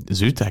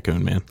 Zoo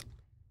Tycoon, man.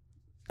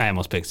 I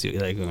almost picked Zoo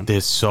Tycoon.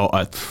 It's so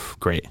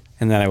great.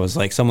 And then I was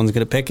like, someone's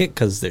going to pick it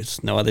because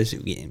there's no other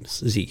Z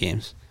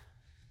games.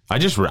 I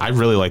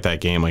really like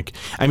that game. Like,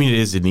 I mean, it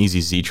is an easy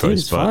Z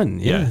choice, it's fun.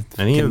 Yeah.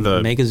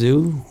 Make a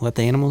zoo, let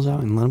the animals out,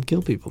 and let them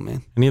kill people,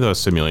 man. Any of those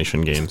simulation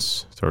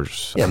games, or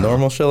just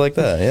normal shit like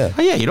that. Yeah.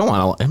 Oh yeah, you don't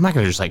want to. I'm not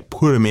gonna just like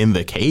put them in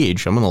the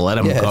cage. I'm gonna let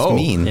them go. It's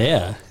mean.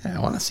 Yeah. I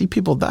want to see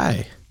people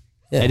die.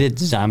 Yeah. I did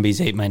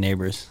Zombies Ate My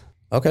Neighbors.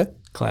 Okay.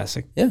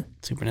 Classic. Yeah.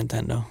 Super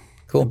Nintendo.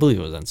 Cool. I believe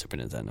it was on Super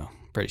Nintendo.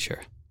 Pretty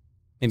sure.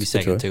 Maybe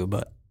Sega too,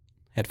 but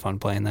had fun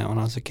playing that when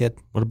I was a kid.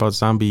 What about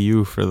Zombie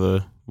U for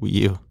the Wii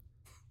U?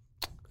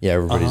 Yeah,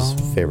 everybody's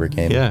favorite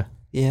game. Yeah.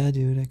 Yeah,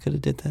 dude, I could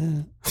have did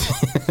that.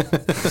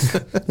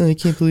 I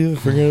can't believe I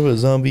forgot about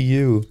Zombie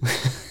U.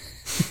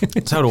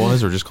 That's how it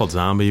was, or just called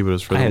Zombie, but it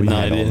was for the Wii U.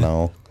 I don't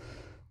know.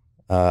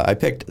 I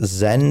picked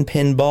Zen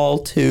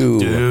Pinball 2.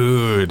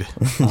 Dude,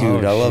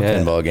 I love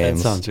pinball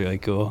games. That sounds really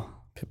cool.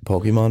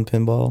 Pokemon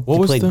Pinball. What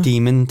was it?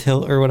 Demon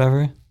Tilt or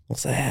whatever?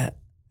 What's that?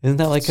 Isn't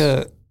that like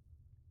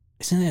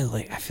Isn't it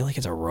like, I feel like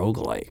it's a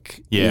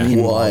roguelike. Yeah.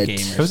 What?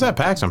 It was at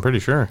PAX, I'm pretty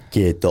sure.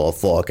 Get the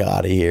fuck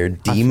out of here.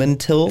 Demon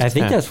Tilt? I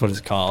think that's what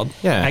it's called.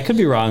 Yeah. I could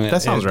be wrong.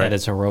 That sounds right. That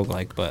it's a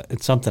roguelike, but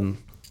it's something.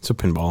 It's a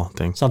pinball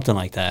thing. Something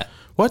like that.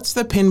 What's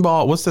the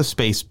pinball? What's the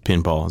space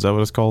pinball? Is that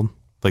what it's called?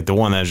 Like the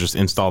one that's just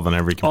installed on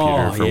every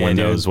computer for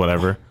Windows,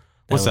 whatever.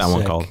 What's that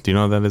one called? Do you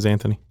know what that is,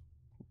 Anthony?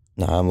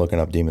 No, I'm looking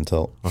up Demon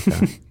Tilt.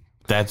 Okay.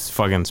 That's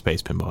fucking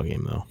space pinball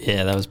game, though.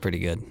 Yeah, that was pretty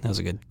good. That was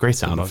a good. Great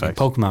sound effect.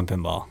 Pokemon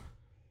Pinball.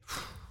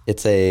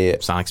 It's a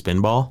Sonic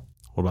Spinball.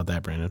 What about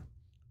that, Brandon?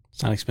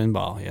 Sonic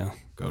Spinball, yeah.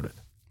 Goated.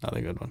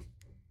 Another good one.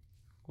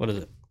 What is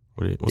it?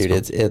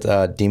 Dude,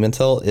 it's Demon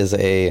Tilt is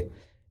a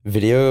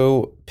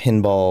video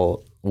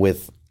pinball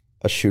with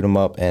a shoot 'em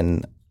up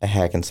and a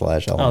hack and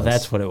slash element. Oh,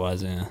 that's what it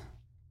was, yeah. You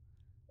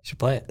should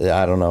play it.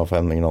 I don't know if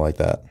I'm gonna like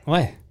that.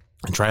 Why?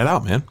 And try it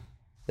out, man.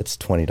 It's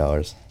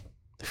 $20.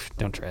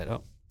 Don't try it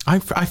out. I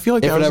feel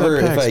like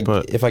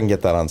if I can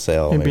get that on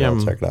sale, maybe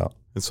I'll check it out.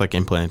 It's like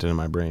implanted in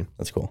my brain.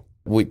 That's cool.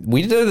 We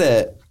did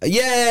it!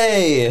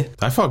 Yay!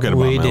 I felt good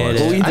about my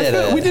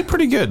list. We did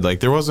pretty good. Like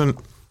there wasn't.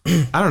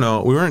 I don't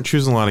know. We weren't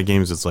choosing a lot of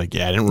games. That's like,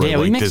 I didn't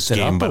really like this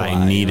game, but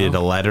I needed a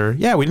letter.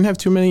 Yeah, we didn't have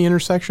too many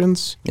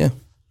intersections. Yeah,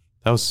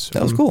 that was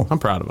cool. I'm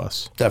proud of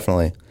us.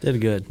 Definitely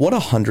did good. What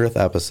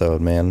 100th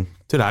episode, man!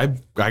 Dude, I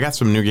got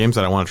some new games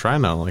that I want to try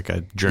now. Like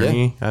a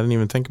Journey. I didn't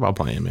even think about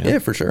playing, man. Yeah,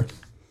 for sure.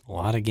 A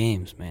lot of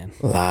games, man.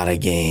 A lot of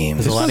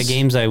games. There's a lot of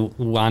games I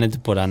wanted to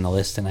put on the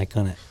list and I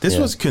couldn't. This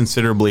was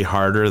considerably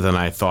harder than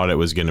I thought it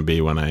was going to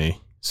be when I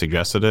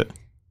suggested it.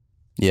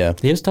 Yeah.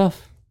 It was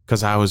tough.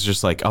 Because I was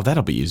just like, oh,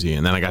 that'll be easy.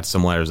 And then I got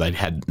some letters I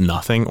had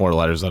nothing, or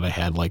letters that I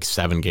had like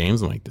 7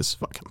 games. I'm like, this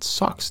fucking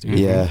sucks, dude.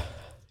 Yeah.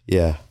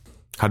 Yeah.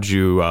 How did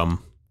you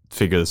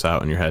figure this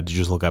out in your head? Did you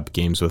just look up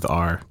games with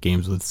R,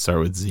 games with start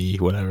with Z,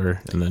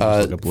 whatever, and then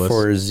just look up lists?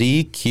 For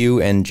Z, Q,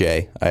 and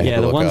J,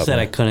 the ones that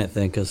I couldn't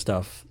think of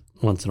stuff.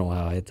 Once in a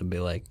while, I had to be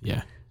like,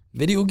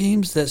 video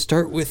games that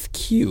start with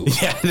Q.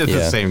 Yeah, I did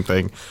the same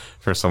thing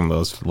for some of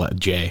those.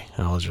 J.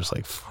 And I was just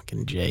like,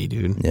 fucking J,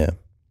 dude. Yeah.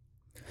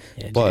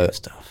 But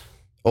stuff.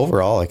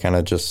 Overall,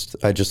 I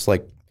just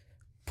like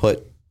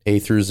put A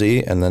through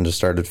Z and then just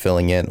started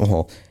filling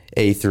in,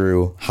 A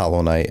through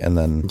Hollow Knight and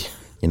then,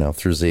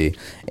 through Z.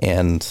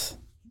 And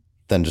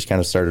then just kind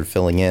of started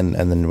filling in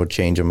and then would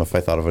change them if I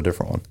thought of a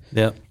different one.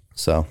 Yep.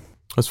 So.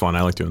 That's fun.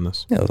 I like doing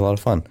this. Yeah, it was a lot of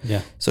fun.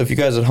 Yeah. So if you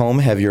guys at home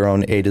have your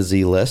own A to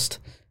Z list,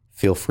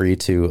 feel free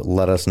to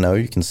let us know.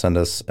 You can send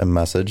us a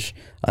message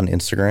on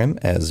Instagram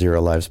at Zero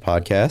Lives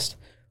Podcast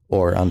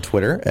or on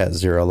Twitter at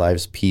Zero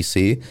Lives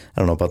PC. I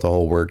don't know about the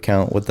whole word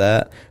count with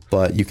that,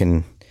 but you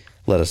can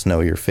let us know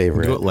your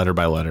favorite. Do it letter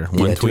by letter,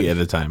 one tweet at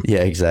a time.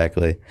 Yeah,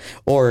 exactly.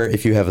 Or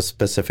if you have a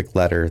specific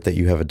letter that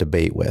you have a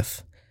debate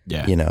with,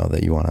 that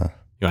you want to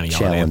yell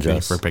at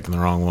Anthony for picking the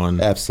wrong one.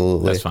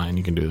 Absolutely. That's fine.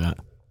 You can do that.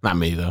 Not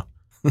me, though.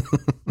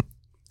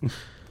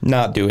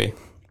 Not Dewey.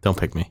 Don't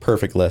pick me.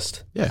 Perfect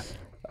list. Yeah.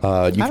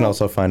 You can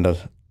also find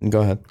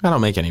go ahead. I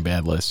don't make any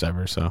bad lists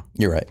ever, so.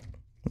 You're right.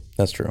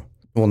 That's true.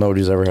 Well,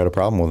 nobody's ever had a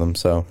problem with them,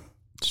 so.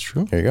 It's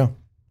true. Here you go.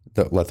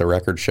 Let the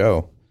record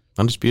show.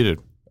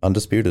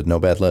 Undisputed, no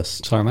bad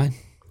list. So are mine.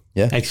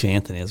 Yeah. Actually,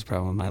 Anthony has a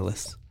problem with my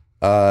list.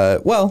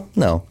 Well,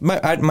 no.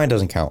 Mine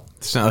doesn't count.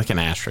 It's not like an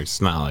asterisk.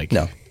 It's not like.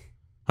 No.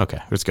 Okay,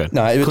 it's good.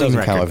 No, it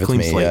doesn't count if it's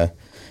me, slate.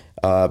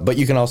 Yeah. But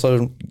you can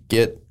also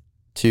get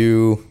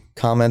to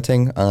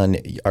commenting on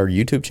our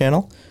YouTube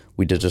channel.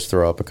 We did just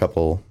throw up a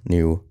couple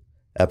new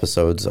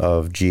episodes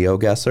of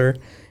GeoGuessr,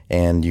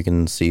 and you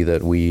can see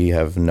that we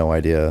have no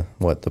idea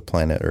what the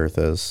planet Earth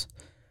is.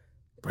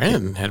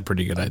 Brandon had a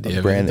pretty good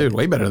idea. Dude,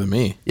 way better than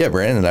me. Yeah,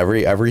 Brandon,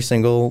 every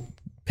single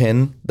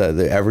pin,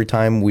 every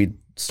time we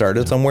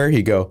started somewhere,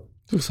 he'd go,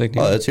 looks like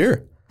that's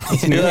here.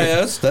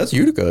 That's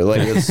Utica.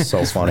 Like, it's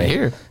so funny. Right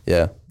here.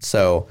 Yeah.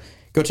 So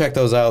go check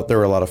those out. They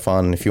were a lot of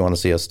fun. If you want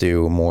to see us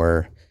do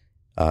more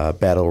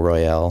Battle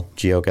Royale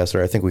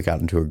GeoGuessr, I think we got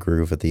into a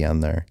groove at the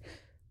end there.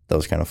 That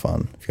was kind of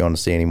fun. If you want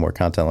to see any more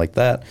content like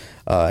that,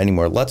 any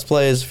more Let's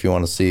Plays, if you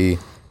want to see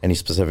any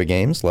specific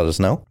games, let us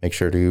know. Make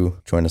sure to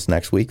join us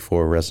next week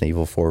for Resident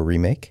Evil 4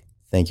 Remake.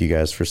 Thank you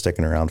guys for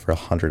sticking around for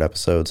 100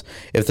 episodes.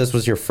 If this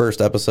was your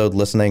first episode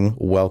listening,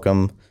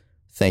 welcome.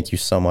 Thank you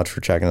so much for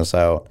checking us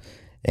out.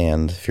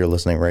 And if you're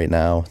listening right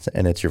now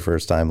and it's your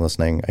first time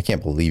listening, I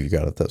can't believe you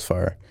got it this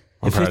far.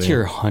 If it's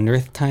your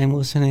 100th time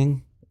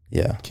listening,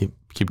 yeah, keep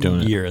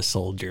doing it. You're a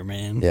soldier,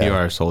 man. Yeah. You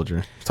are a soldier.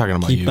 I'm talking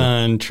about keep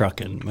on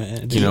trucking,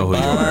 man. You know who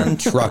you are. Keep on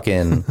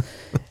trucking.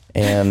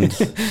 And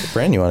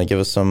Brandon, you want to give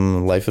us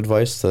some life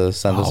advice to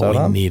send us out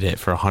on? We need it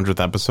for 100th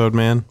episode,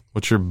 man.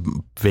 What's your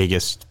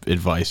biggest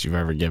advice you've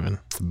ever given?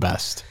 The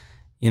best.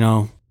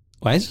 Why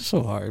is it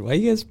so hard? Why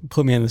you guys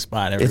put me on the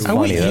spot every week? It's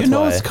funny. You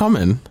know it's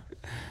coming.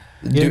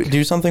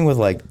 Do something with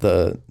like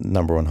the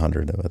number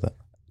 100 with it.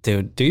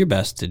 Dude, do your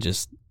best to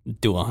just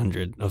do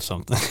 100 of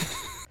something.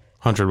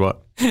 100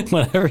 what?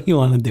 Whatever you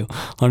want to do.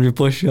 100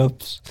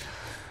 push-ups.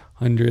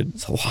 100.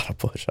 It's a lot of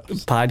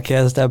push-ups.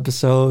 Podcast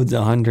episodes.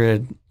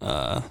 100.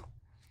 What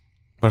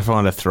if I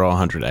want to throw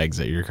 100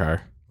 eggs at your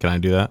car? Can I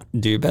do that?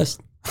 Do your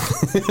best.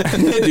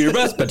 Do your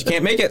best, but you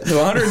can't make it to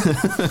 100.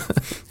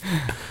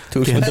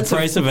 Too expensive. The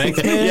price of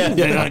eggs, man.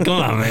 Yeah. Come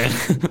on, man.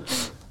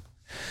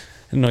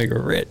 I know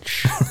you're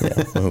rich.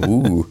 Yeah.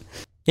 Ooh.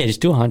 Yeah, just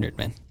do 100,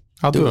 man.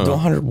 I'll do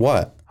 100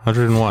 what?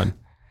 101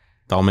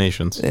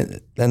 Dalmatians.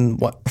 Then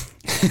what?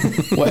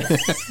 What?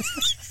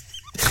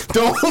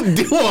 Don't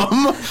do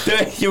them.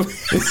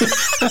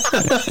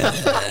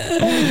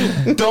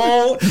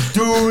 Don't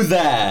do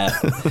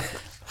that.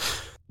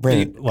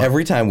 Brandon,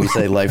 every time we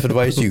say life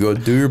advice, you go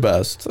do your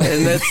best.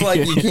 And it's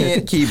like you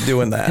can't keep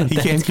doing that.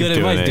 You can't keep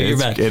doing it. Do your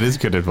best. It is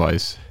good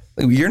advice.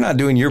 You're not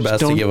doing your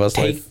best to give us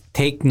life.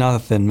 Take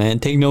nothing, man.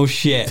 Take no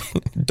shit.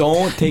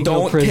 Don't take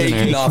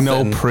nothing.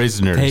 No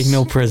prisoners. Take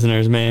no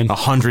prisoners, man.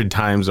 100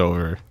 times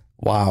over.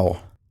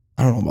 Wow.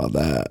 I don't know about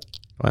that.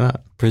 Why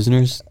not?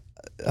 Prisoners?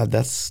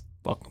 That's...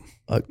 Fuck them.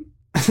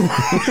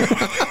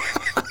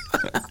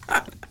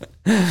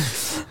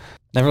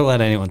 Never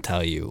let anyone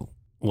tell you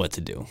what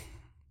to do.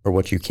 Or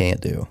what you can't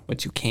do.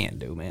 What you can't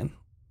do, man.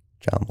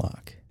 John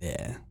Locke.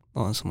 Yeah.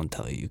 Don't let someone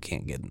tell you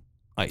can't get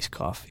iced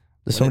coffee.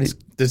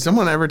 Did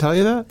someone ever tell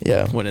you that?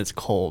 Yeah. When it's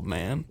cold,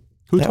 man.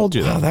 Who told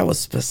you that? Oh, that was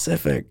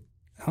specific.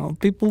 Oh,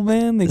 people,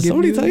 man. Did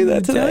somebody tell you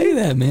that today? They tell you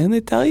that, man. They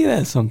tell you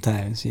that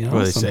sometimes. You know,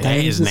 Well, they sometimes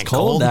say, hey, isn't it's it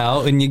cold cold?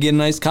 out and you get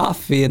an iced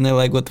coffee and they're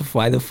like,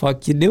 why the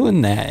fuck you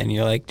doing that? And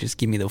you're like, just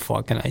give me the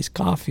fucking iced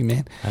coffee,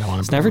 man. I don't want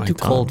to. It's never too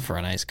cold for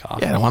an iced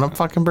coffee. Yeah, I don't want to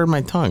fucking burn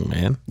my tongue,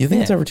 man. You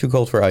think it's ever too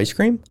cold for ice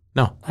cream?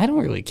 No. I don't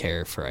really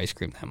care for ice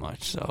cream that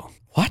much, so.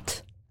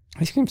 What?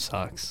 Ice cream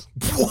sucks.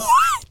 What?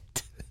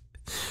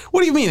 What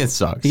do you mean it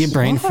sucks? You get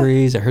brain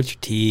freeze. It hurts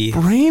your teeth.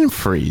 Brain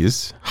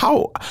freeze?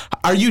 How?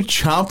 Are you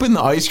chomping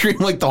the ice cream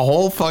like the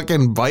whole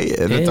fucking bite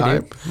at a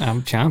time? Dude,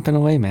 I'm chomping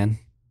away, man.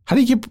 How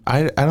do you get...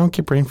 I don't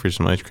get brain freeze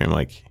from ice cream.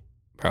 Like,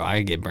 Bro,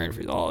 I get brain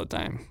freeze all the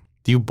time.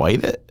 do you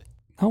bite it?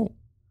 No,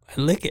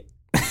 I lick it.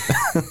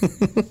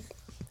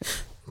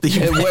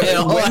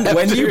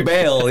 When you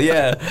bail,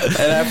 yeah. And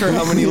after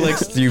how many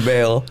licks do you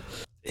bail?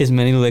 as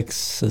many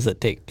licks as it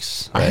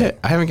takes. I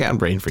haven't gotten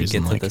brain freeze to get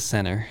in to like the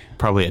center.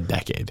 probably a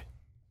decade.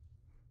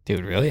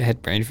 Dude, really? I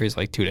had brain freeze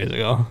like 2 days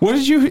ago. What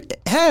did you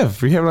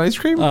have? Were you having ice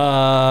cream?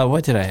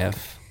 What did I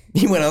have?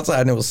 He went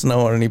outside and it was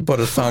snowing and he put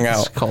his tongue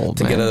out cold,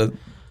 to man.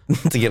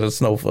 get a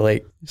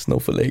snowflake. A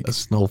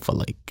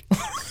snowflake.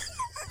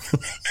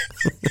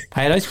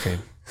 I had ice cream.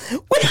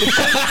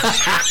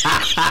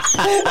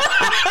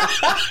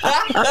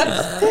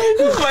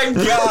 Oh my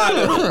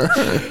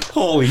God.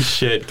 Holy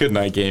shit. Good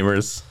night,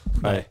 gamers.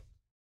 Bye.